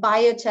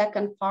biotech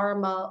and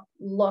pharma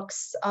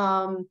looks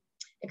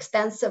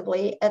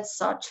extensively at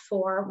such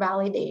for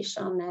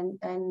validation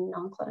and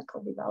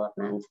non-clinical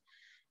development.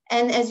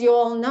 And as you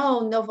all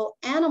know, novel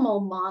animal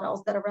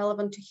models that are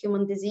relevant to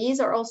human disease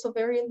are also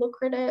very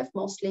lucrative,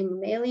 mostly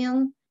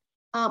mammalian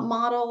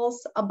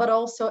models, but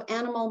also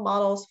animal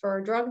models for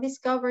drug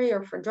discovery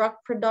or for drug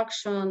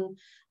production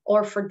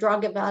or for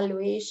drug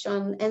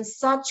evaluation. And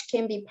such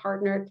can be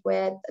partnered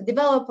with a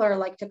developer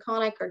like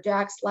Taconic or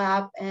Jack's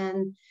Lab,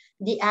 and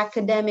the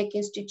academic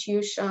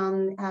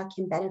institution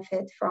can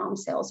benefit from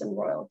sales and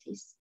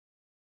royalties.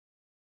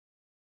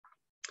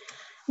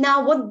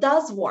 Now, what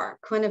does work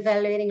when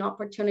evaluating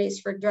opportunities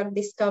for drug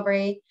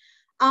discovery?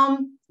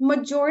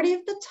 Majority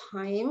of the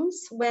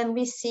times when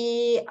we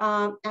see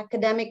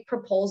academic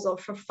proposal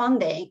for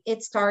funding,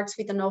 it starts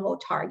with a novel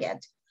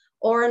target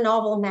or a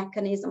novel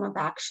mechanism of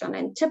action.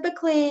 And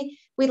typically,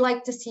 we'd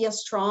like to see a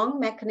strong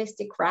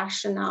mechanistic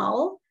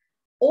rationale,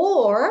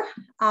 or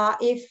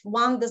if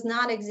one does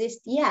not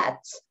exist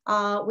yet,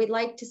 we'd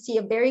like to see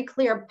a very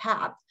clear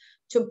path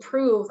to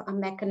prove a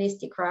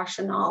mechanistic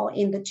rationale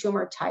in the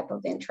tumor type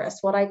of interest,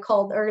 what I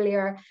called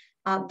earlier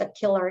the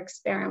killer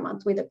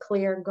experiment with a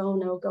clear go,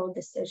 no go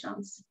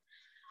decisions.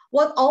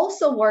 What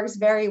also works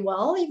very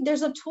well if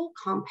there's a tool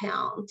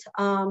compound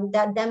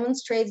that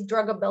demonstrates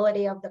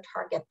druggability of the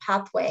target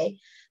pathway.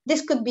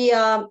 This could be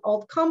an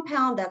old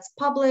compound that's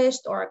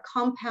published or a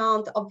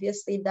compound,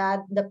 obviously, that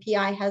the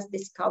PI has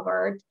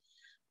discovered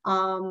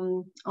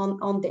on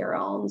their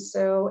own.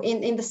 So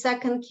in the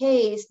second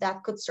case,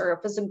 that could serve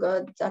as a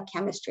good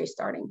chemistry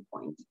starting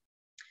point.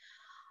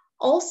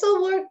 Also,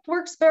 what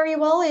works very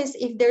well is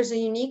if there's a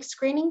unique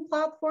screening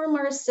platform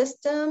or a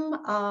system,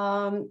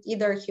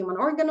 either human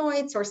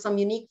organoids or some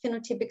unique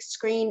phenotypic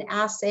screen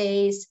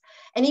assays,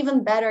 and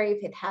even better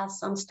if it has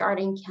some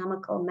starting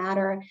chemical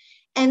matter.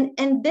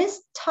 And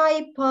this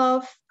type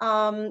of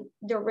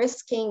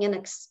de-risking and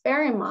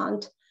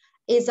experiment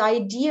is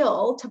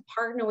ideal to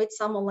partner with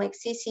someone like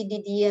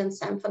CCDD and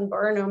Sam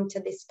Burnham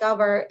to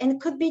discover, and it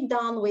could be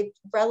done with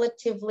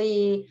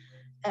relatively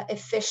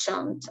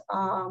efficient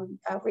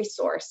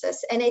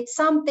resources. And it's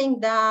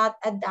something that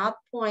at that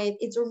point,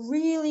 it's a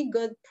really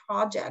good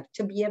project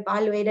to be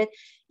evaluated,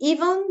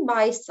 even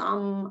by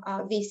some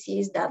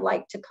VCs that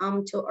like to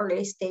come to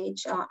early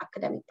stage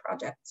academic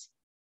projects.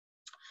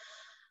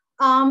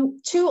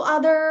 Two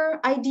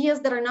other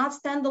ideas that are not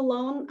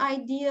standalone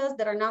ideas,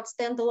 that are not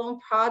standalone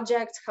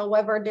projects,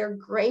 however, they're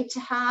great to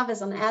have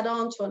as an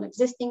add-on to an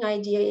existing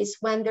idea, is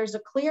when there's a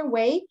clear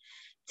way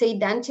to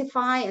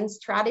identify and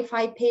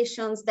stratify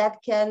patients that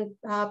can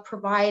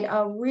provide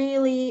a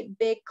really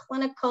big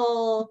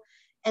clinical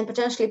and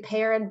potentially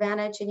payer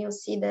advantage. And you'll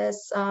see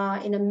this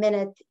in a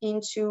minute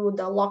into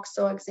the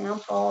Loxo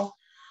example.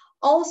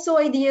 Also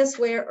ideas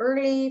where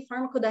early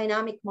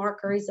pharmacodynamic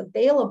marker is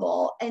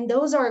available, and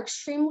those are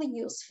extremely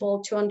useful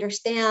to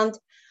understand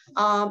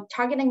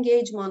target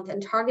engagement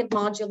and target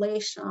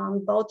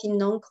modulation, both in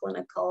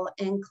non-clinical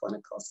and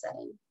clinical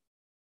setting.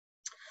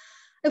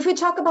 If we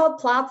talk about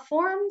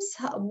platforms,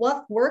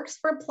 what works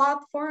for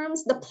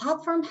platforms? The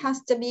platform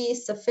has to be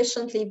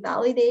sufficiently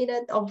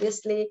validated.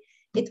 Obviously,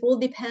 it will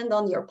depend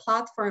on your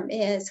platform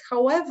is.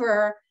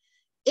 However,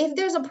 if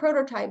there's a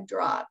prototype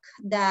drug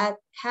that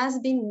has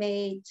been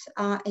made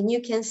and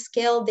you can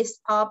scale this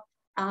up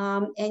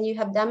and you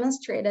have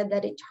demonstrated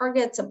that it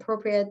targets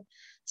appropriate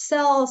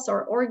cells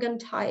or organ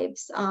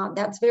types,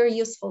 that's very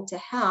useful to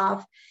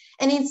have.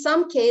 And in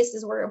some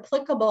cases where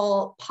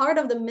applicable, part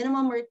of the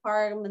minimum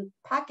requirement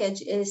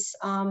package is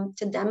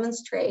to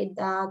demonstrate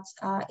that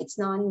it's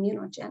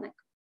non-immunogenic.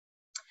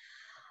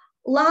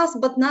 Last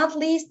but not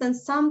least, and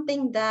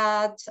something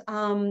that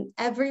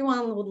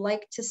everyone would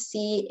like to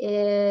see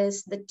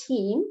is the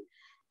team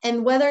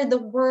and whether the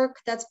work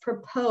that's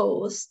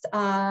proposed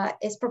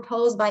is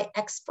proposed by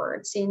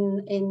experts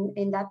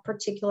in that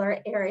particular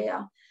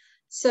area.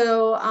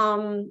 So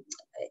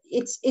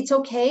it's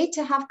okay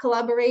to have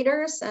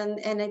collaborators,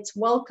 and it's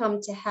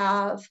welcome to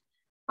have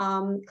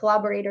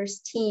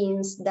collaborators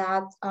teams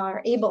that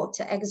are able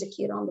to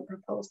execute on the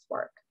proposed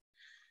work.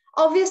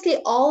 Obviously,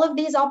 all of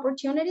these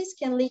opportunities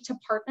can lead to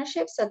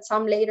partnerships at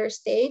some later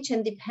stage,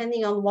 and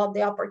depending on what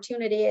the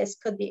opportunity is,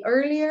 could be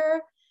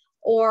earlier,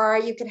 or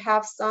you could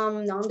have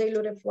some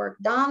non-dilutive work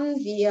done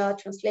via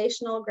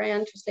translational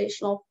grant,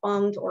 translational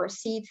fund, or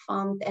seed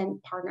fund,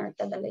 and partnered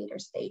at a later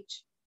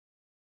stage.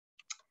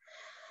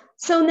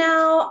 So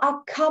now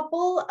a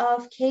couple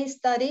of case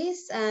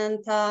studies, and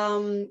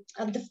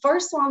the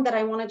first one that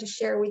I wanted to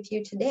share with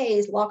you today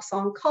is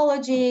Loxo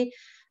Oncology.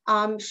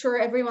 I'm sure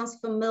everyone's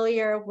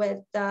familiar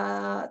with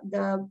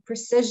the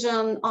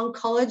precision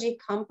oncology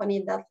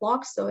company that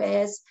Loxo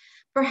is.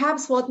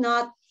 Perhaps what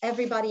not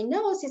everybody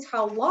knows is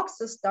how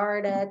Loxo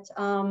started.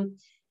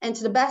 And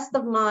to the best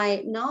of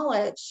my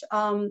knowledge,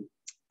 around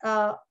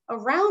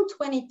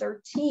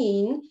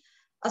 2013,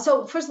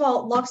 so first of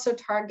all, Loxo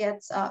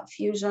targets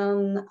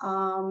fusion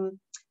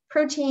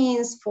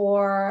proteins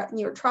for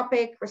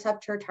neurotropic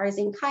receptor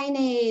tyrosine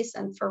kinase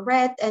and for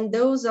RET, and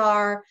those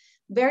are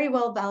very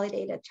well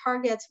validated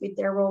targets with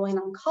their role in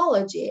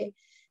oncology.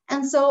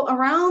 And so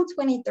around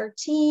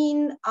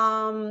 2013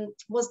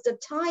 was the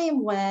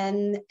time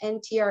when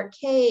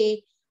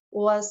NTRK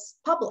was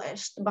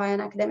published by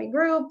an academic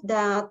group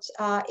that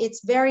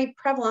it's very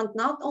prevalent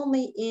not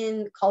only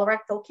in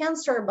colorectal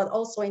cancer, but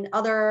also in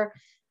other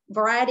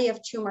variety of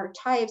tumor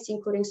types,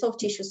 including soft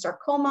tissue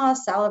sarcoma,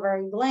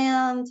 salivary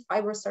gland,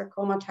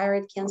 fibrosarcoma,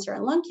 thyroid cancer,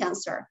 and lung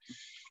cancer.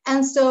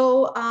 And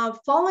so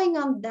following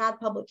on that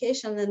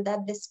publication and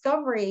that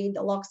discovery,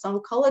 the Loxo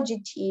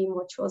Oncology team,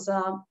 which was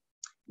a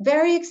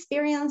very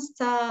experienced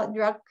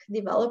drug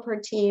developer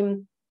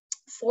team,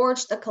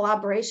 forged a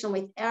collaboration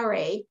with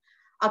Array,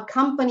 a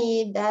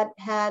company that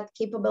had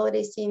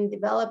capabilities in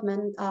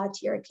development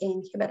TRK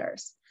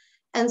inhibitors.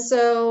 And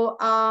so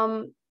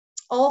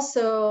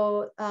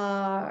also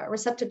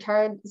receptor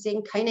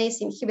tyrosine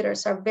kinase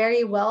inhibitors are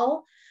very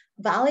well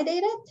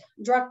validated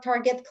drug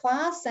target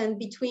class, and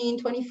between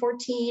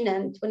 2014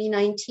 and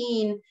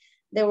 2019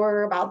 there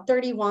were about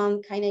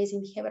 31 kinase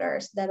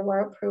inhibitors that were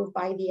approved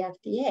by the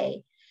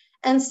FDA.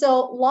 And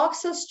so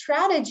Loxo's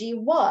strategy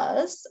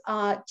was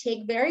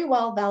take very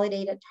well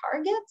validated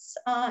targets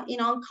in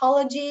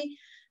oncology,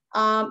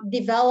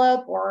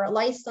 develop or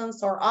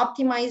license or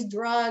optimize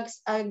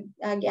drugs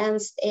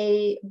against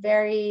a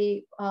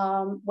very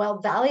well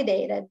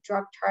validated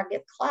drug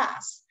target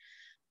class.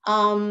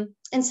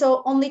 And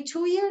so only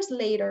 2 years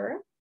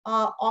later,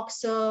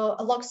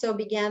 Loxo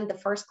began the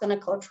first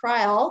clinical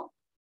trial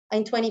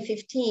in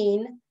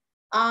 2015,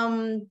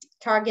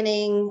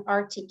 targeting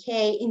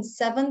RTK in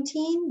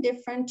 17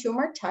 different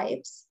tumor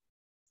types.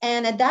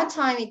 And at that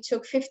time, it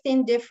took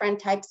 15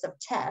 different types of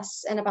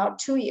tests and about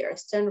 2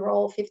 years to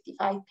enroll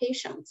 55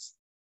 patients.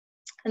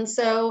 And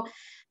so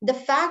the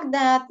fact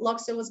that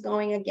Loxo was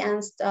going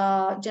against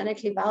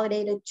genetically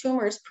validated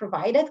tumors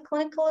provided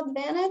clinical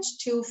advantage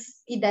to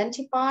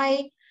identify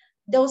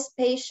those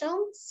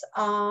patients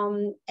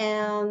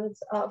and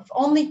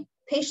only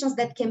patients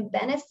that can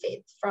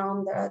benefit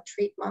from the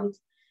treatment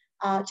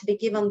to be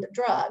given the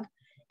drug.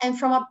 And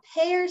from a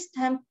payer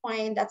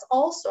standpoint, that's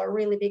also a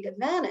really big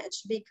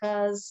advantage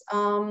because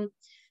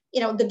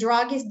the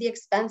drug is the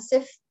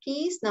expensive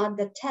piece, not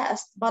the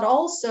test, but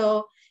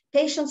also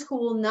patients who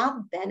will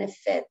not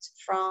benefit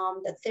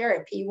from the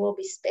therapy will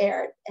be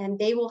spared, and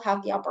they will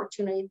have the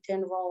opportunity to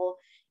enroll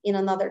in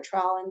another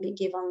trial and be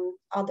given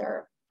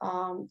other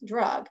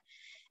drug.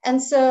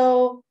 And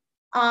so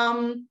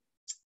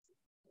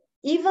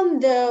Even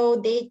though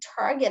they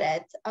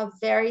targeted a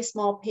very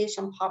small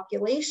patient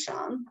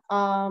population,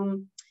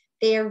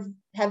 they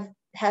have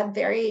had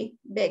very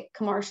big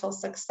commercial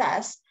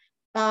success,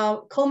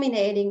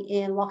 culminating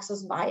in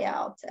Loxo's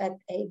buyout at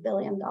 $8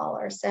 billion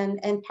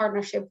and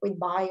partnership with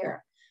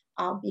Bayer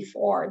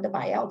before the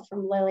buyout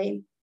from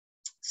Lilly.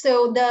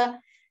 So the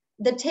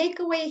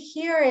takeaway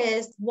here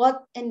is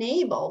what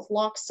enabled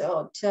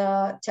Loxo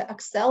to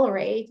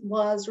accelerate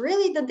was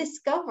really the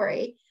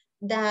discovery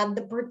that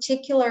the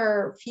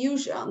particular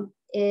fusion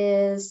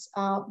is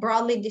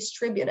broadly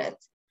distributed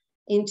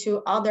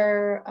into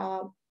other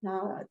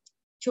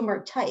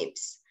tumor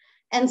types.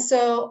 And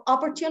so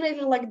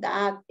opportunity like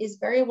that is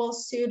very well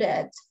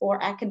suited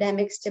for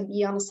academics to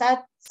be on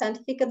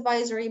scientific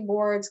advisory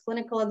boards,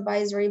 clinical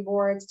advisory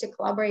boards, to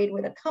collaborate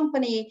with a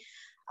company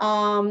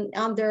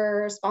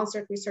under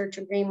sponsored research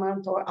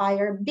agreement or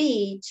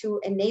IRB to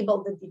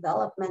enable the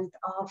development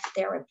of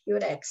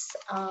therapeutics.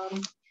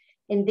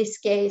 In this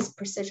case,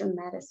 precision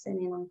medicine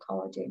in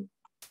oncology.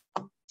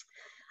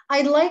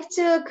 I'd like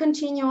to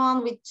continue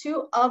on with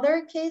two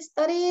other case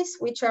studies,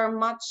 which are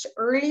much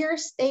earlier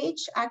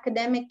stage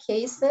academic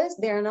cases.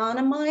 They're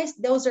anonymized.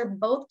 Those are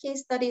both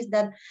case studies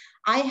that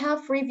I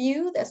have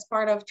reviewed as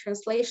part of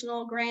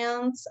translational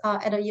grants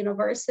at a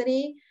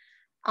university,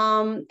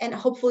 and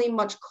hopefully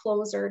much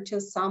closer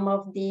to some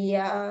of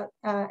the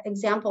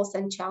examples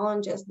and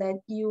challenges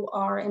that you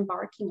are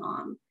embarking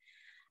on.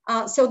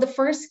 So the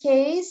first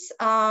case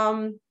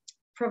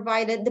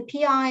provided the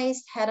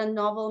PIs had a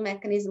novel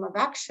mechanism of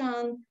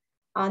action.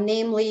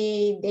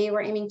 Namely, they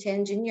were aiming to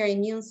engineer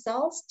immune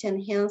cells to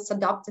enhance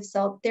adoptive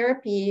cell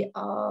therapy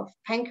of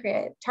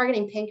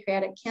targeting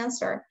pancreatic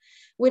cancer,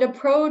 with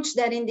approach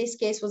that in this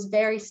case was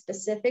very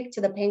specific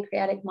to the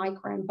pancreatic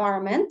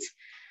microenvironment.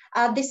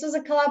 This was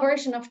a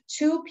collaboration of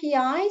two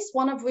PIs,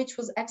 one of which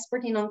was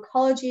expert in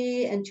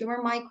oncology and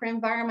tumor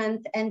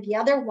microenvironment, and the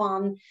other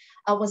one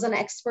was an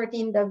expert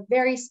in the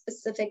very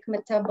specific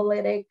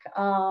metabolic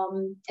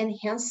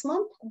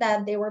enhancement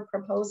that they were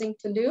proposing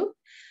to do.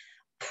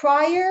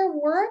 Prior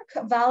work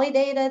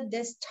validated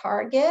this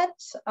target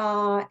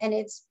and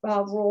its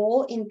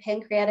role in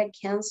pancreatic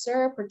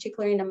cancer,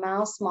 particularly in a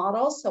mouse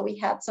model. So we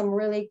had some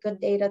really good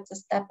data to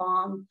step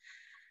on.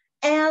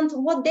 And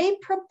what they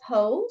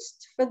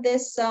proposed for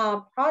this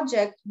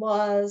project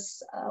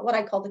was what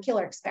I call the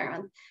killer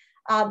experiment.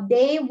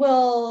 They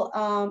will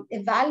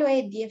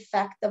evaluate the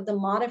effect of the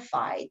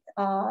modified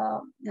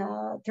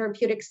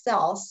therapeutic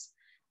cells,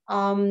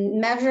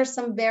 measure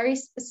some very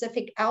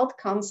specific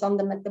outcomes on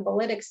the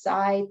metabolic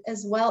side,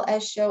 as well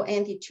as show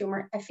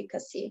anti-tumor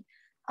efficacy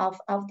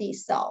of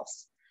these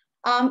cells.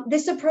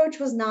 This approach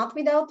was not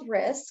without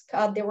risk.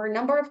 There were a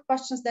number of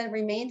questions that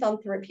remained on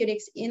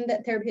therapeutics in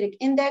the therapeutic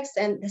index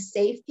and the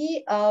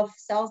safety of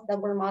cells that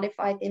were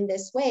modified in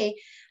this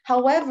way.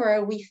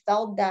 However, we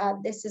felt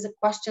that this is a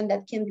question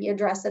that can be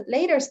addressed at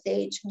later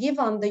stage,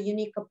 given the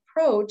unique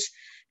approach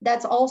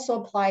that's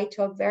also applied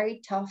to a very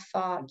tough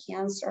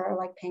cancer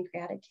like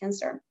pancreatic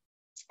cancer.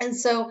 And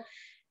so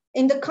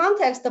in the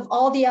context of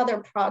all the other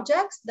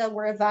projects that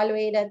were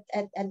evaluated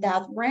at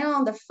that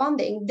round of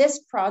funding, this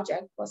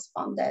project was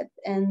funded.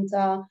 And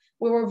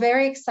we were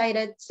very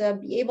excited to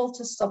be able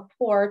to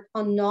support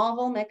a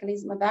novel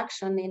mechanism of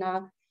action in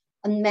a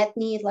unmet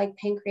need like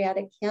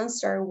pancreatic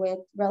cancer with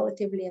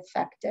relatively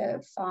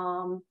effective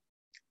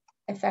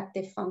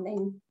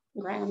funding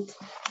grant.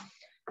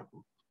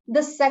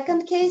 The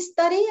second case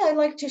study I'd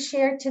like to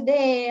share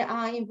today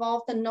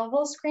involved a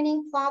novel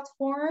screening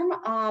platform.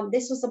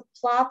 This was a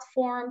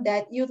platform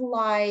that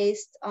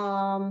utilized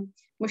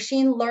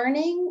machine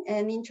learning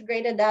and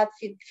integrated that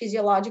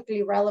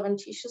physiologically relevant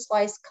tissue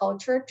slice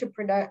culture to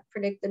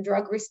predict the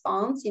drug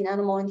response in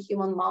animal and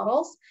human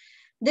models.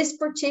 This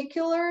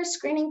particular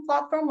screening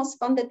platform was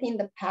funded in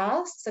the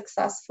past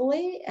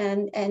successfully,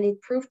 and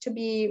it proved to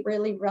be a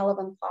really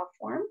relevant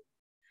platform.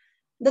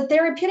 The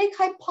therapeutic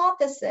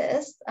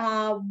hypothesis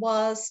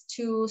was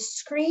to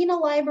screen a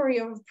library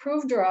of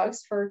approved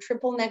drugs for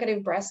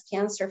triple-negative breast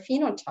cancer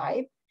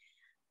phenotype.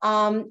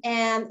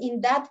 And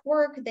in that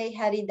work, they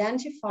had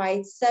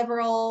identified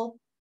several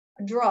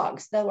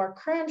drugs that were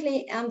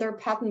currently under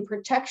patent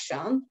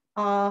protection.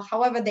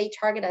 However, they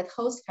targeted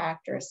host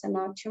factors and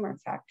not tumor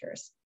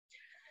factors.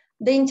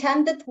 The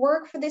intended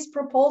work for this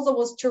proposal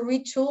was to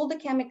retool the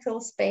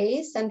chemical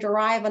space and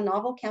derive a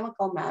novel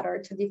chemical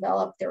matter to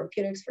develop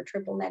therapeutics for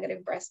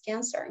triple-negative breast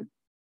cancer.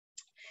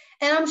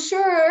 And I'm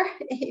sure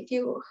if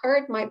you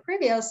heard my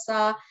previous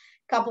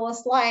couple of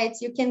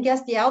slides, you can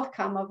guess the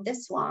outcome of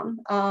this one.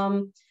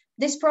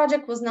 This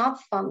project was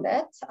not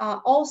funded.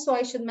 Also,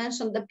 I should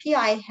mention the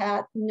PI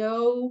had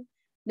no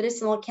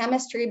medicinal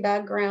chemistry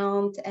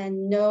background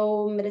and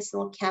no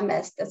medicinal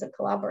chemist as a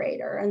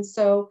collaborator. And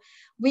so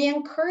we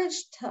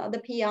encouraged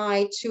the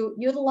PI to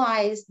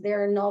utilize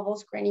their novel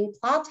screening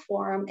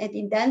platform and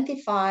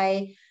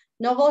identify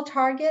novel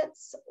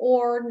targets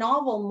or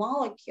novel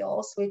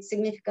molecules with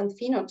significant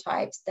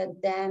phenotypes that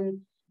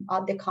then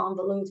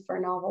deconvolute for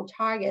novel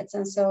targets.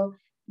 And so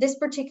this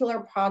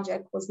particular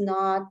project was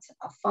not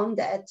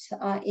funded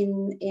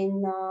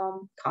in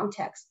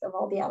context of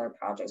all the other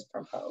projects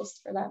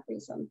proposed for that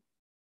reason.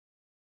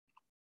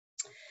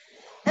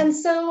 And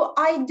so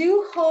I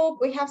do hope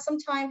we have some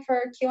time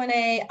for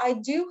Q&A. I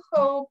do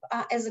hope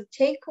as a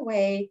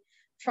takeaway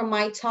from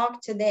my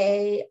talk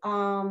today,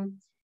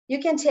 you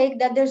can take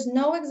that there's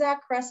no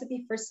exact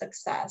recipe for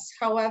success.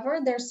 However,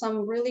 there's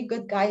some really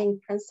good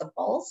guiding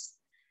principles.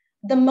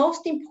 The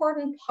most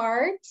important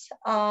part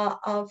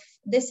of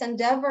this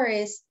endeavor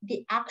is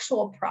the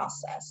actual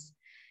process.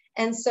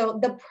 And so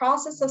the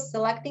process of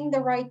selecting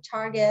the right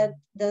target,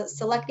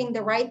 selecting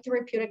the right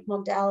therapeutic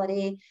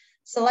modality,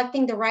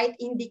 selecting the right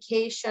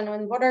indication,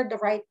 and what are the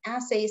right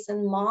assays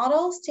and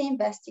models to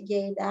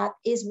investigate that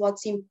is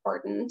what's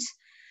important.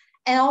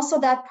 And also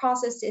that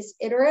process is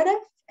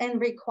iterative and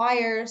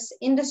requires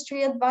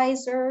industry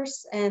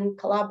advisors and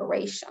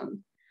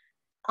collaboration.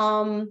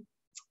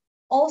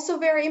 Also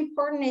very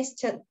important is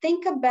to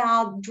think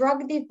about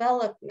drug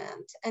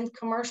development and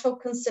commercial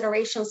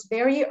considerations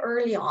very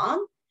early on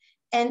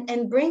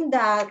and bring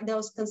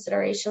those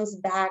considerations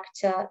back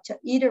to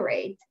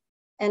iterate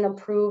and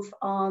approve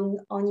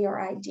on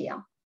your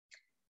idea.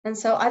 And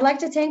so I'd like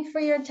to thank you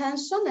for your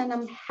attention, and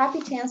I'm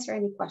happy to answer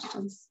any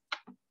questions.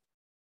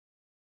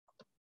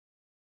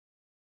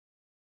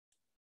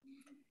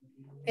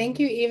 Thank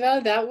you,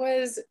 Eva. That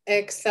was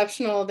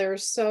exceptional.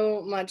 There's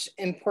so much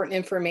important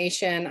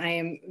information. I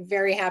am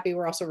very happy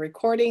we're also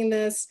recording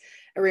this.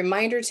 A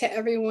reminder to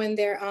everyone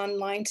there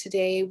online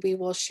today, we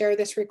will share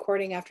this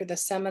recording after the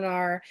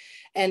seminar.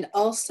 And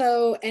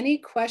also any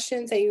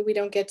questions that we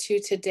don't get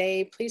to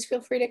today, please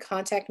feel free to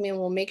contact me and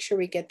we'll make sure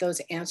we get those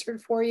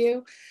answered for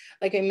you.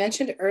 Like I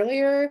mentioned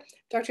earlier,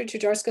 Dr.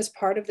 Toudjarska is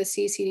part of the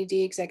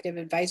CCDD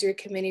Executive Advisory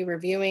Committee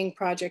reviewing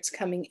projects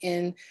coming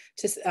in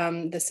to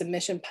the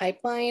submission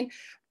pipeline.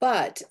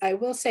 But I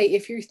will say,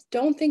 if you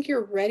don't think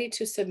you're ready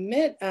to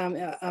submit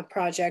a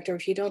project, or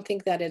if you don't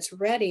think that it's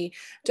ready,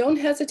 don't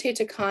hesitate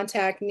to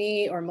contact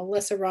me or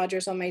Melissa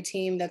Rogers on my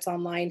team that's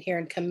online here,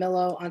 and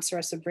Camilo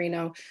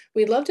Ansara-Sobrino.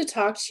 We'd love to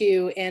talk to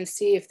you and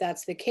see if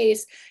that's the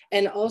case.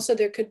 And also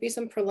there could be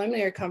some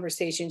preliminary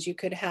conversations you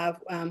could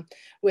have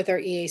with our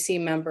EAC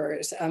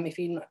members if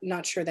you're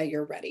not sure that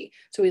you're ready.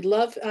 So we'd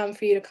love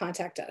for you to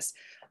contact us.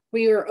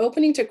 We are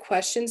opening to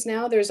questions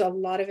now. There's a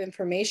lot of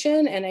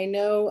information, and I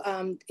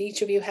know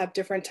each of you have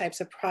different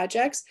types of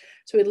projects.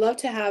 So we'd love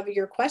to have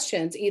your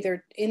questions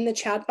either in the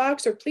chat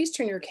box, or please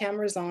turn your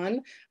cameras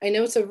on. I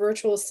know it's a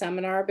virtual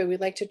seminar, but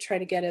we'd like to try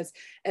to get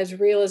as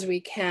real as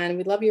we can.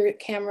 We love your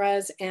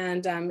cameras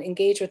and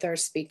engage with our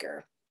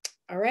speaker.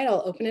 All right,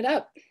 I'll open it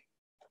up.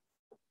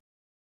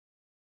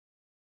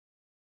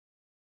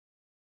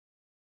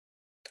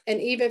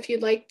 And Eva, if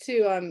you'd like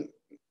to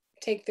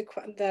take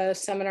the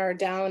seminar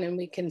down and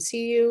we can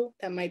see you,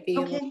 that might be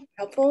a little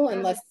helpful,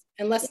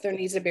 unless there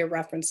needs to be a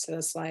reference to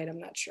the slide. I'm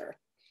not sure.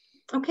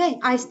 Okay,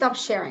 I stopped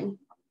sharing.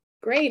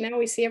 Great, now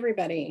we see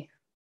everybody.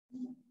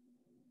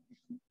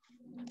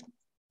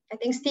 I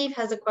think Steve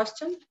has a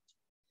question.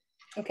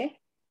 Okay.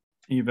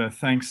 Eva,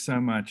 thanks so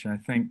much. I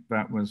think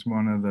that was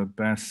one of the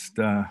best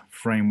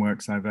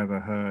frameworks I've ever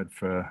heard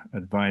for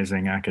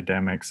advising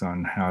academics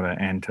on how to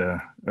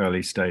enter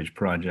early stage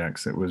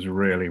projects. It was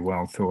really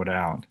well thought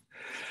out.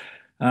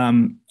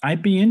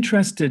 I'd be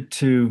interested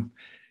to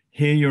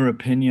hear your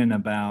opinion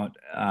about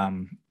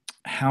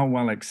how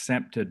well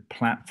accepted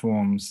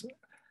platforms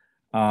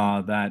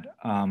are that,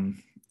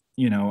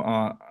 you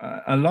know,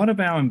 a lot of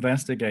our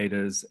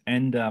investigators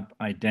end up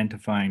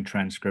identifying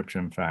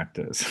transcription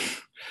factors.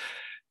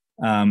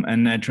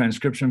 And they're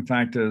transcription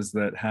factors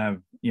that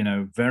have, you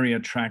know, very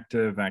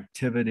attractive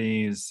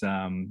activities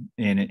in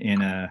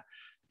a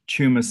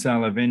tumor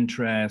cell of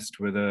interest,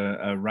 with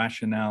a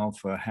rationale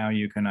for how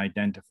you can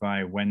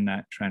identify when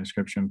that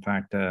transcription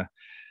factor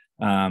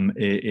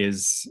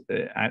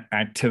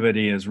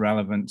activity is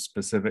relevant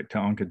specific to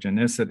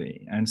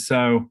oncogenicity. And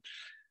so,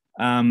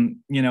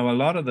 you know, a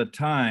lot of the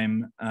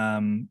time,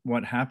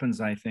 what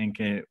happens, I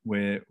think,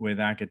 with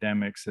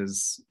academics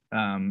is,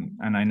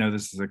 and I know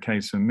this is a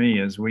case for me,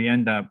 is we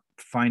end up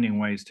finding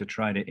ways to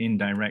try to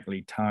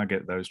indirectly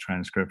target those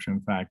transcription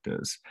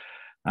factors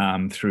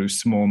through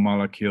small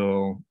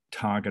molecule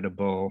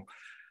targetable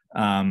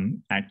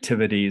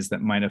activities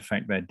that might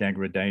affect their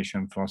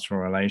degradation,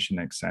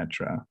 phosphorylation,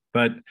 etc.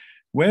 But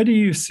where do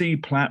you see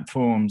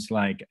platforms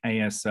like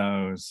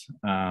ASOs,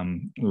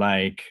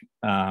 like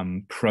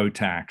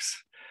Protax,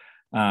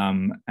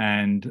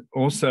 and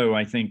also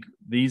I think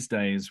these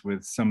days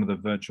with some of the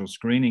virtual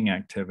screening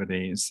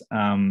activities,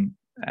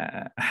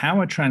 how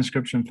are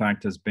transcription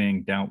factors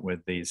being dealt with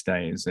these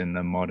days in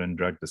the modern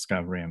drug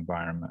discovery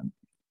environment?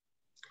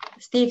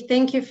 Steve,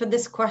 thank you for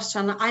this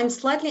question. I'm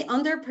slightly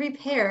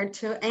underprepared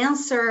to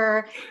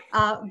answer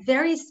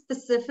very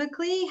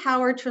specifically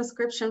how are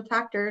transcription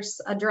factors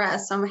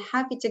addressed. So I'm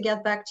happy to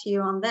get back to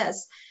you on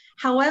this.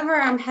 However,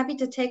 I'm happy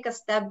to take a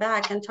step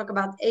back and talk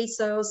about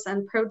ASOs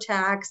and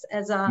Protax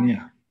as a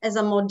as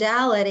a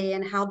modality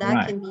and how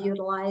that can be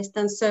utilized.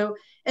 And so,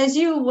 as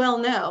you well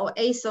know,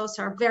 ASOs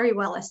are very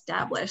well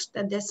established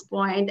at this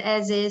point,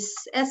 as is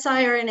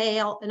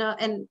siRNA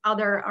and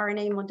other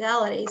RNA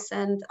modalities.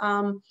 And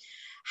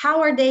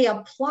how are they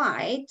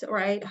applied,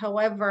 right?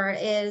 However,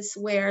 is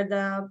where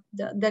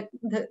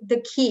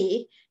the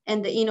key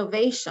and the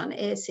innovation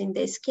is in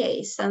this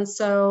case. And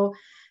so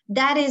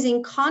that is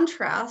in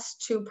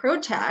contrast to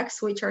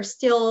PROTACs, which are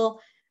still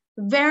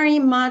very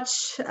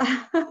much,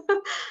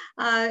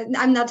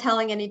 I'm not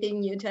telling anything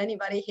new to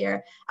anybody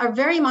here, are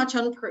very much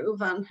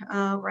unproven,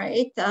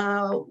 right?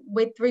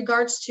 With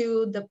regards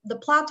to the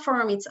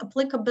platform, its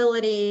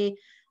applicability,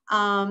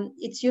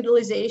 its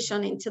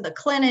utilization into the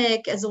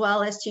clinic, as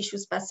well as tissue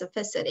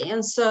specificity.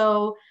 And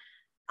so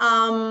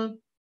I'm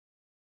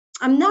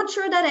not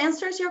sure that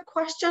answers your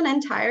question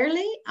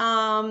entirely.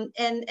 And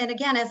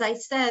again, as I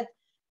said,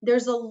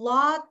 there's a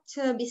lot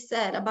to be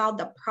said about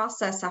the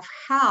process of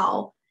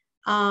how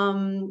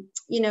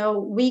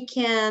we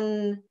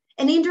can,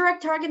 and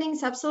indirect targeting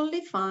is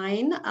absolutely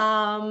fine.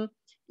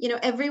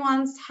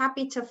 Everyone's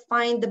happy to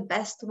find the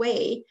best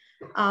way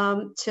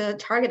to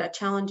target a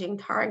challenging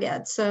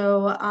target.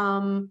 So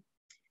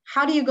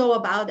how do you go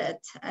about it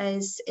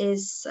is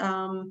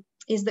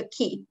the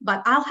key,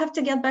 but I'll have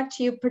to get back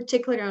to you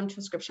particularly on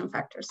transcription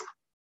factors.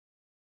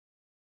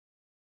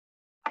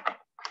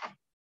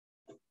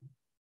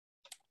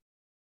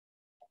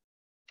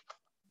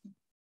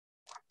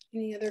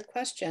 Any other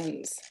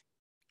questions?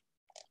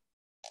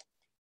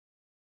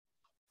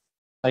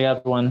 I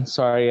got one.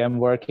 Sorry, I'm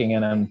working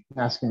and I'm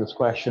asking this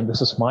question.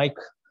 This is Mike.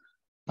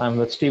 I'm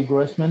with Steve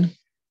Grossman.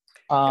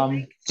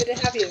 Good to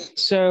have you.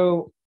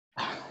 So,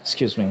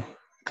 excuse me.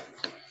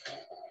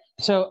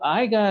 So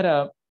I got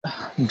a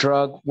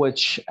drug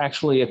which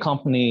actually a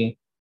company,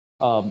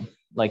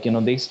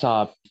 they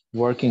stopped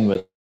working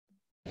with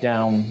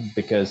down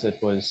because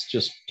it was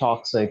just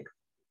toxic,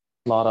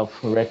 a lot of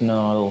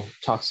retinal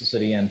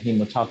toxicity and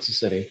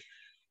hemotoxicity.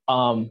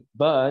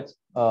 But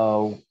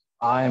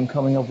I am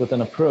coming up with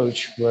an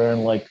approach where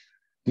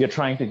you're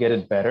trying to get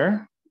it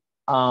better.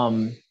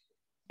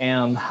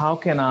 And how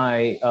can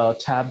I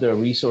tap the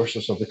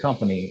resources of the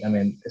company? I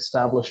mean,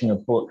 establishing a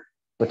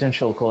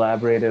potential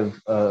collaborative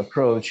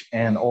approach,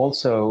 and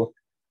also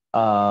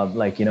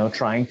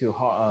trying to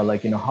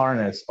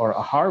harness or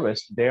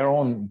harvest their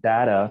own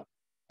data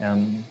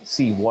and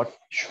see what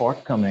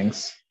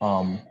shortcomings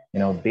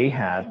they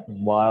had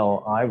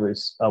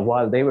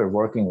while they were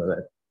working with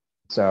it.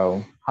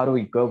 So how do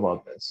we go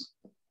about this?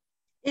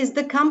 Is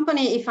the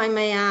company, if I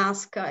may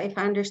ask, if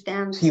I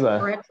understand Teva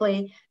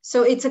correctly,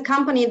 so it's a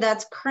company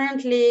that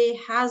currently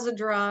has a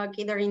drug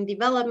either in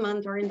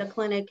development or in the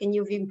clinic, and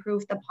you've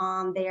improved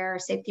upon their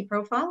safety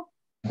profile?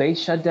 They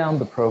shut down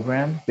the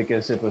program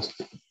because it was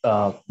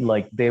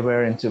they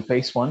were into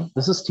phase 1.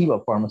 This is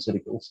Teva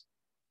Pharmaceuticals.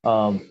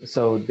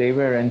 So they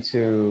were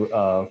into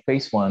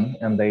phase 1,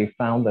 and they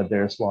found that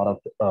there's a lot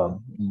of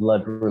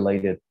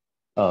blood-related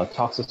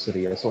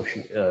toxicity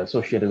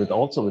associated with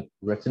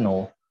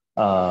retinal.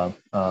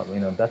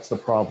 That's the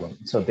problem.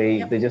 So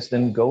they just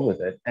didn't go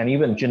with it. And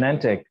even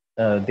Genentech,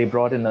 they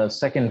brought in a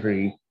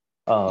secondary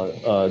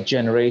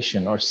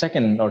generation, or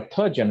second or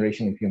third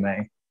generation, if you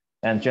may.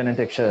 And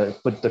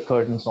Genentech put the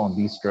curtains on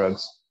these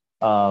drugs.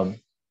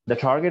 The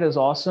target is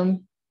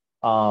awesome.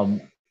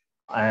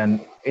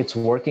 And it's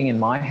working in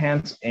my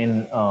hands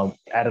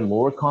at a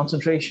lower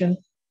concentration.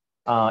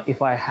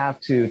 If I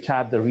have to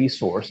tap the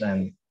resource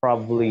and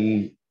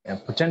probably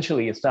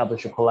potentially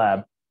establish a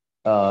collab,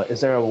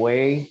 is there a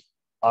way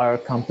are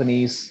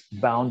companies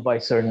bound by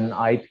certain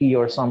IP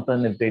or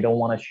something if they don't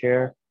want to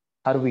share?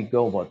 How do we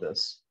go about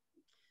this?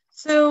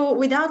 So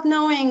without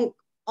knowing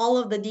all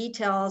of the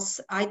details,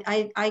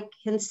 I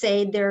can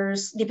say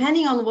there's,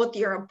 depending on what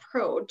your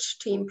approach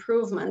to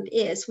improvement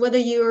is, whether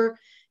you're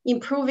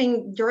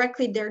improving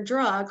directly their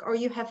drug or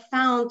you have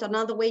found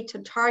another way to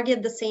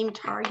target the same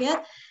target,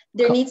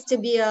 there needs to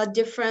be a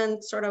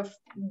different sort of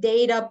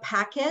data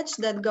package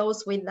that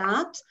goes with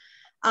that.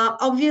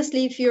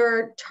 Obviously, if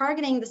you're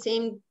targeting the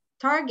same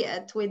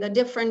target with a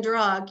different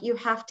drug, you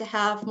have to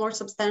have more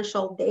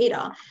substantial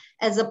data,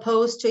 as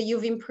opposed to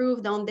you've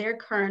improved on their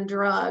current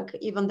drug,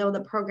 even though the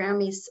program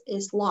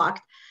is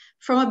locked.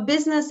 From a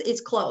business,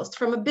 it's closed.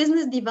 From a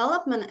business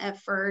development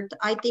effort,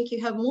 I think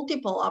you have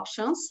multiple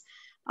options.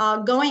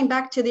 Going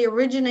back to the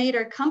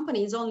originator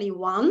company is only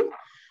one.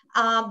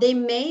 They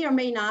may or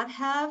may not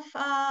have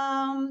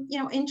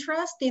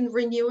interest in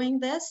renewing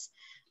this.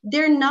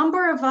 There are a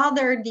number of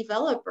other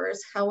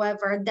developers,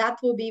 however, that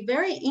will be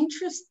very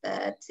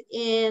interested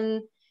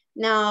in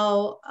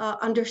now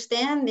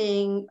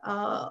understanding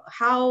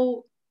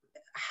how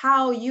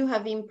you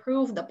have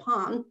improved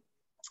upon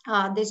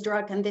this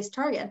drug and this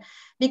target.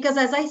 Because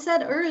as I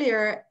said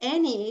earlier,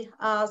 any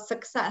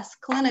success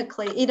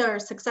clinically, either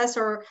success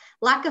or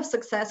lack of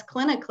success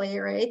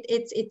clinically, right?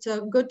 It's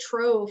a good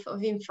trove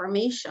of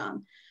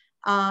information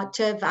to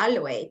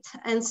evaluate.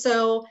 And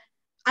so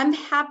I'm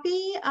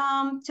happy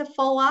to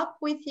follow up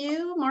with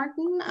you,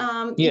 Martin.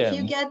 If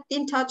you get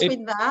in touch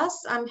with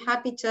Vas, I'm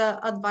happy to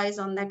advise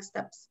on next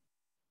steps.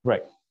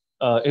 Right.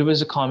 it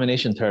was a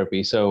combination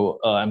therapy. So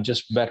I'm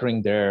just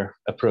bettering their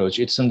approach.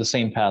 It's in the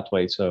same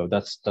pathway. So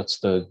that's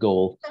the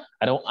goal.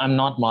 I'm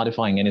not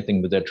modifying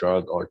anything with their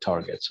drug or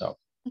target. So.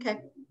 Okay.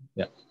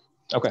 Yeah.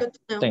 Okay.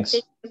 Thanks.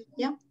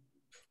 Yeah.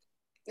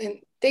 And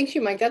thank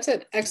you, Mike. That's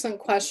an excellent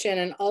question.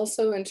 And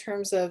also in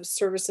terms of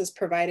services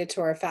provided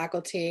to our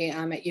faculty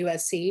at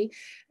USC,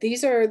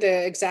 these are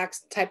the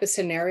exact type of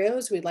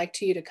scenarios we'd like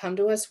you to come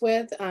to us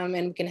with, and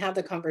we can have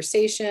the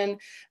conversation,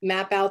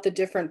 map out the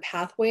different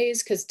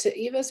pathways, because to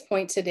Eva's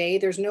point today,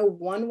 there's no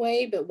one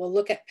way, but we'll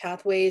look at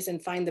pathways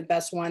and find the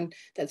best one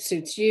that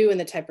suits you and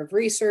the type of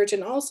research,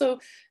 and also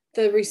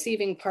the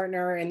receiving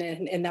partner,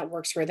 and that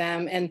works for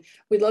them. And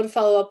we'd love to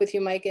follow up with you,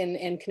 Mike,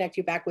 and connect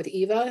you back with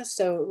Eva.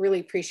 So really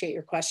appreciate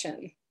your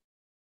question.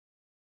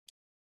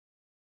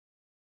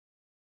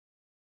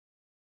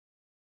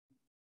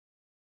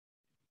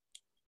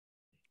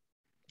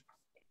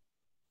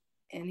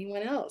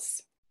 Anyone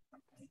else?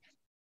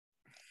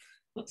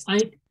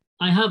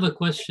 I have a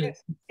question.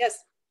 Yes.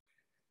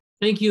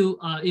 Thank you,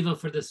 Eva,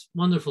 for this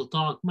wonderful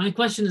talk. My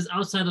question is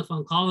outside of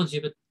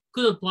oncology, but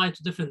could apply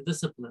to different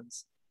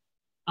disciplines.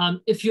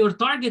 If your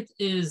target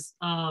is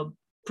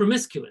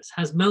promiscuous,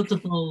 has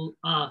multiple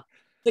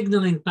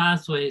signaling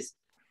pathways,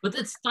 but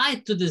it's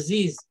tied to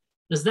disease,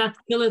 does that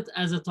kill it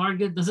as a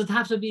target? Does it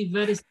have to be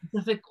very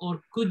specific,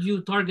 or could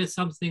you target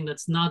something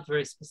that's not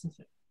very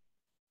specific?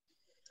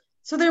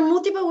 So there are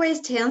multiple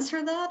ways to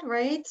answer that,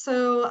 right?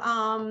 So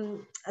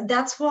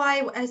that's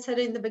why I said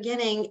in the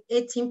beginning,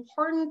 it's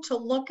important to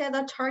look at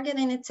the target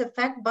and its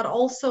effect, but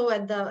also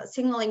at the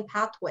signaling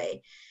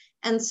pathway.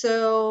 And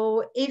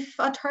so if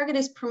a target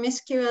is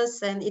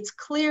promiscuous and it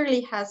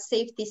clearly has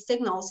safety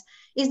signals,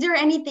 is there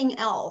anything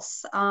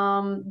else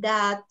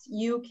that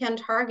you can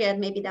target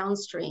maybe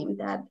downstream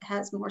that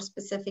has more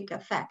specific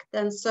effect?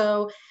 And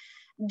so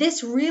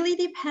this really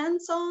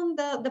depends on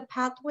the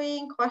pathway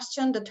in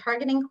question, the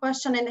targeting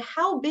question, and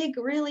how big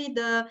really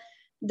the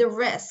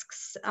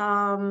risks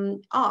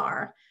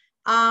are.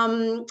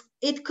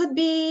 It could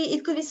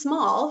be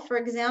small. For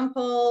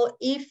example,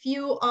 if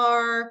you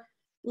are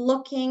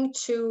looking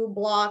to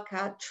block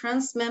a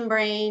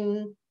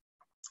transmembrane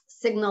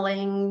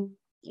signaling,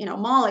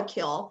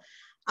 molecule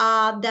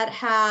that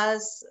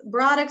has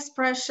broad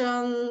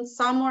expression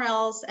somewhere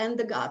else in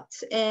the gut,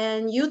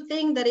 and you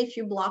think that if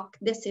you block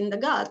this in the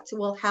gut, it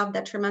will have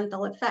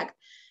detrimental effect,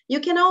 you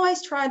can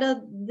always try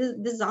to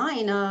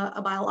design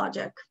a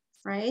biologic,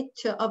 right,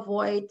 to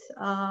avoid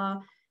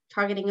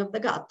targeting of the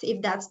gut,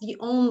 if that's the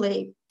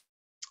only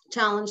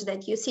challenge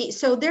that you see.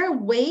 So there are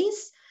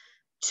ways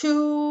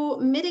to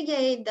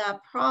mitigate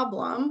that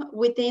problem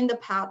within the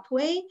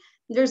pathway.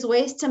 There's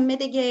ways to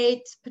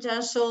mitigate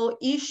potential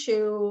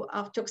issue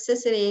of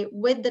toxicity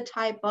with the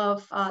type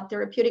of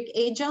therapeutic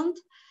agent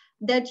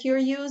that you're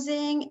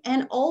using,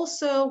 and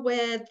also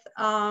with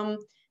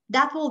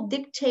that will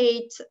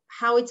dictate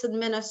how it's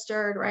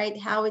administered, right?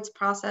 How it's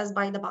processed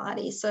by the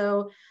body.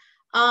 So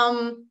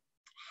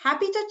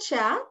happy to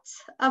chat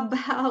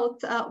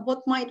about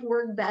what might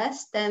work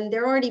best, and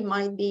there already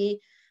might be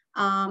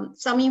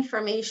some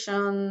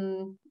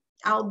information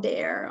out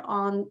there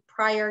on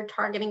prior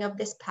targeting of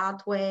this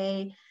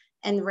pathway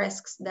and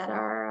risks that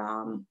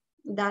are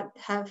that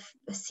have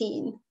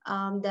seen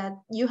that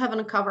you haven't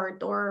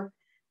uncovered, or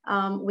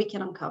we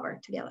can uncover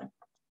together.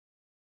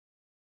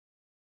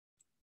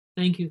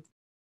 Thank you.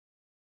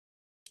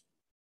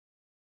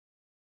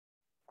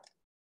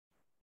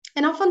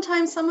 And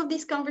oftentimes some of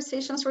these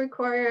conversations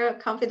require a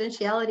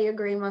confidentiality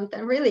agreement,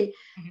 and really,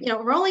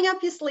 rolling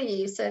up your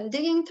sleeves and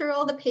digging through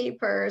all the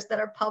papers that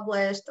are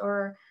published,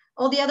 or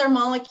all the other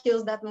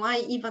molecules that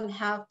might even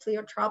have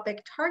pleiotropic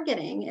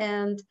targeting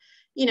and,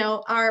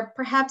 are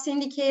perhaps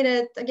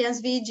indicated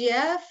against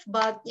VEGF,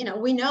 but,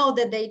 we know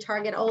that they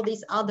target all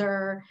these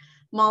other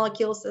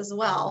molecules as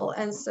well.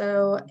 And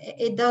so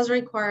it does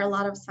require a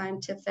lot of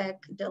scientific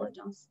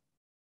diligence.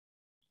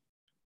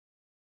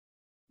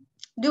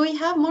 Do we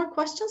have more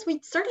questions? We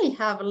certainly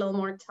have a little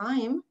more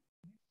time.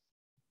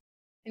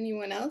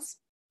 Anyone else?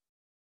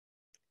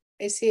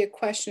 I see a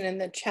question in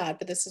the chat,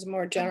 but this is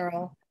more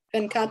general.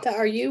 Venkata,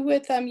 are you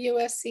with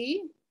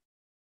USC?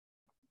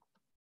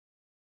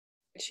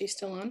 Is she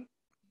still on?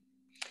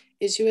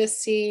 Is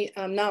USC,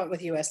 not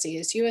with USC,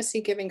 is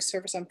USC giving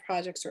service on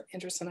projects or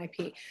interest in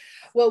IP?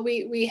 Well,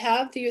 we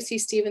have the USC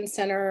Stevens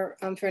Center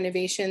for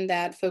Innovation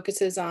that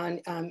focuses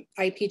on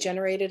IP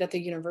generated at the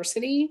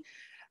university.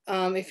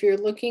 If you're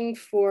looking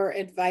for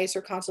advice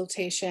or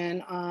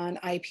consultation on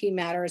IP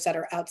matters that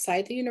are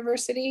outside the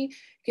university,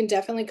 you can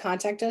definitely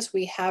contact us.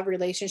 We have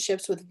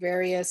relationships with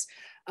various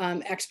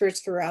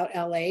experts throughout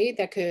LA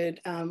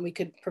that we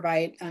could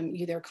provide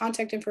you their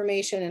contact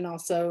information and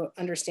also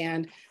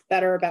understand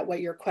better about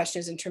what your question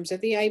is in terms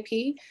of the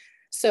IP.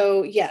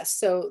 So yes,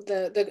 so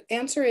the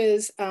answer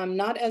is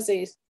not as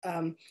a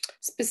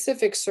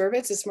specific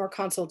service, it's more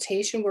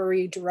consultation where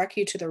we direct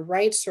you to the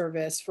right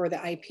service for the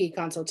IP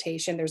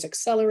consultation. There's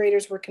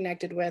accelerators we're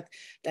connected with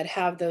that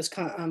have those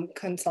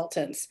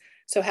consultants.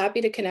 So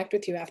happy to connect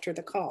with you after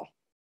the call.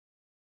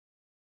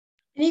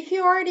 And if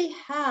you already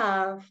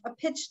have a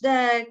pitch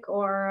deck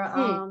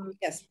or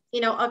yes,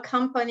 you know, a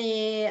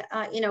company,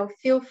 you know,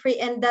 feel free,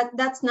 and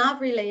that's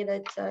not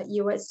related to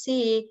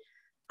USC.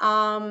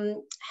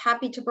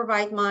 Happy to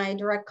provide my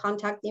direct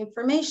contact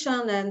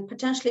information, and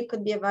potentially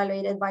could be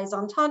evaluated by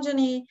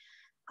Xontogeny.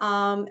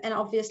 And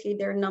obviously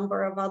there are a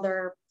number of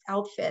other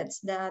outfits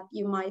that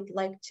you might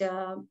like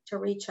to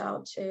reach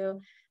out to.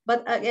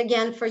 But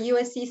again, for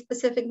USC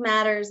specific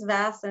matters,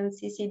 VAS and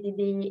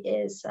CCDD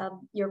is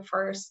your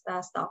first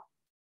stop.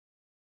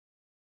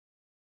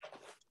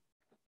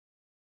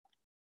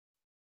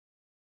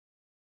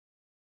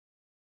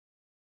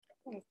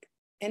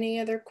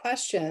 Any other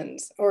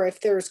questions? Or if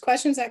there's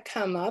questions that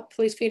come up,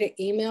 please feel free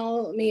to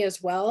email me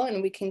as well,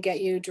 and we can get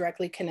you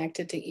directly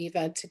connected to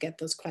Eva to get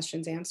those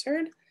questions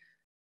answered.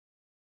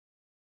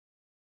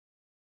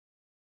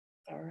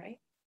 All right,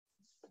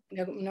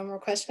 no more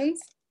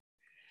questions?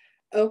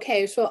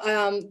 Okay, so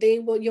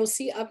you'll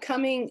see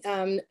upcoming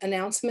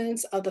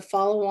announcements of the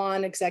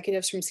follow-on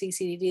executives from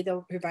CCDD.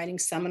 They'll be providing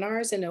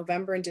seminars in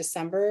November and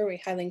December. We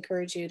highly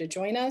encourage you to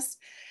join us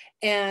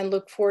and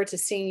look forward to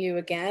seeing you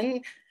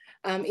again.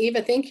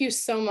 Eva, thank you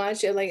so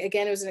much.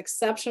 Again, it was an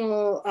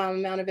exceptional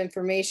amount of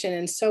information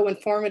and so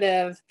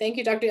informative. Thank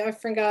you, Dr.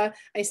 Afringa.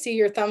 I see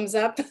your thumbs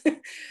up.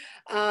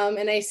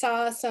 And I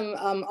saw some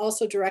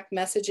also direct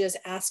messages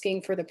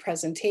asking for the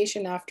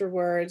presentation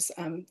afterwards.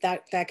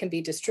 That can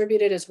be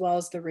distributed as well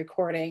as the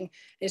recording.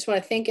 I just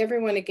want to thank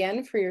everyone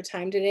again for your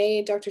time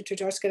today. Dr.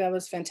 Toudjarska, that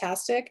was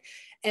fantastic.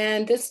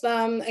 And this,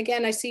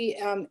 again, I see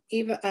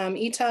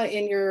Ita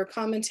in your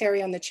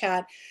commentary on the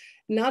chat.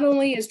 Not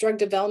only is drug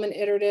development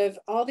iterative,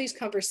 all these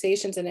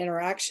conversations and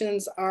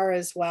interactions are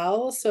as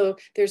well. So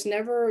there's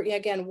never,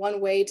 again, one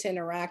way to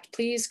interact.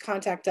 Please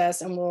contact us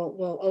and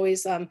we'll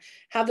always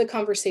have the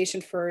conversation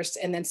first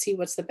and then see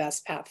what's the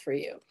best path for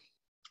you.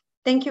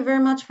 Thank you very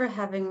much for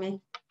having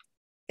me.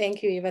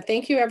 Thank you, Eva.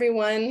 Thank you,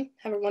 everyone.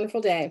 Have a wonderful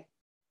day.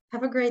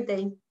 Have a great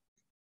day.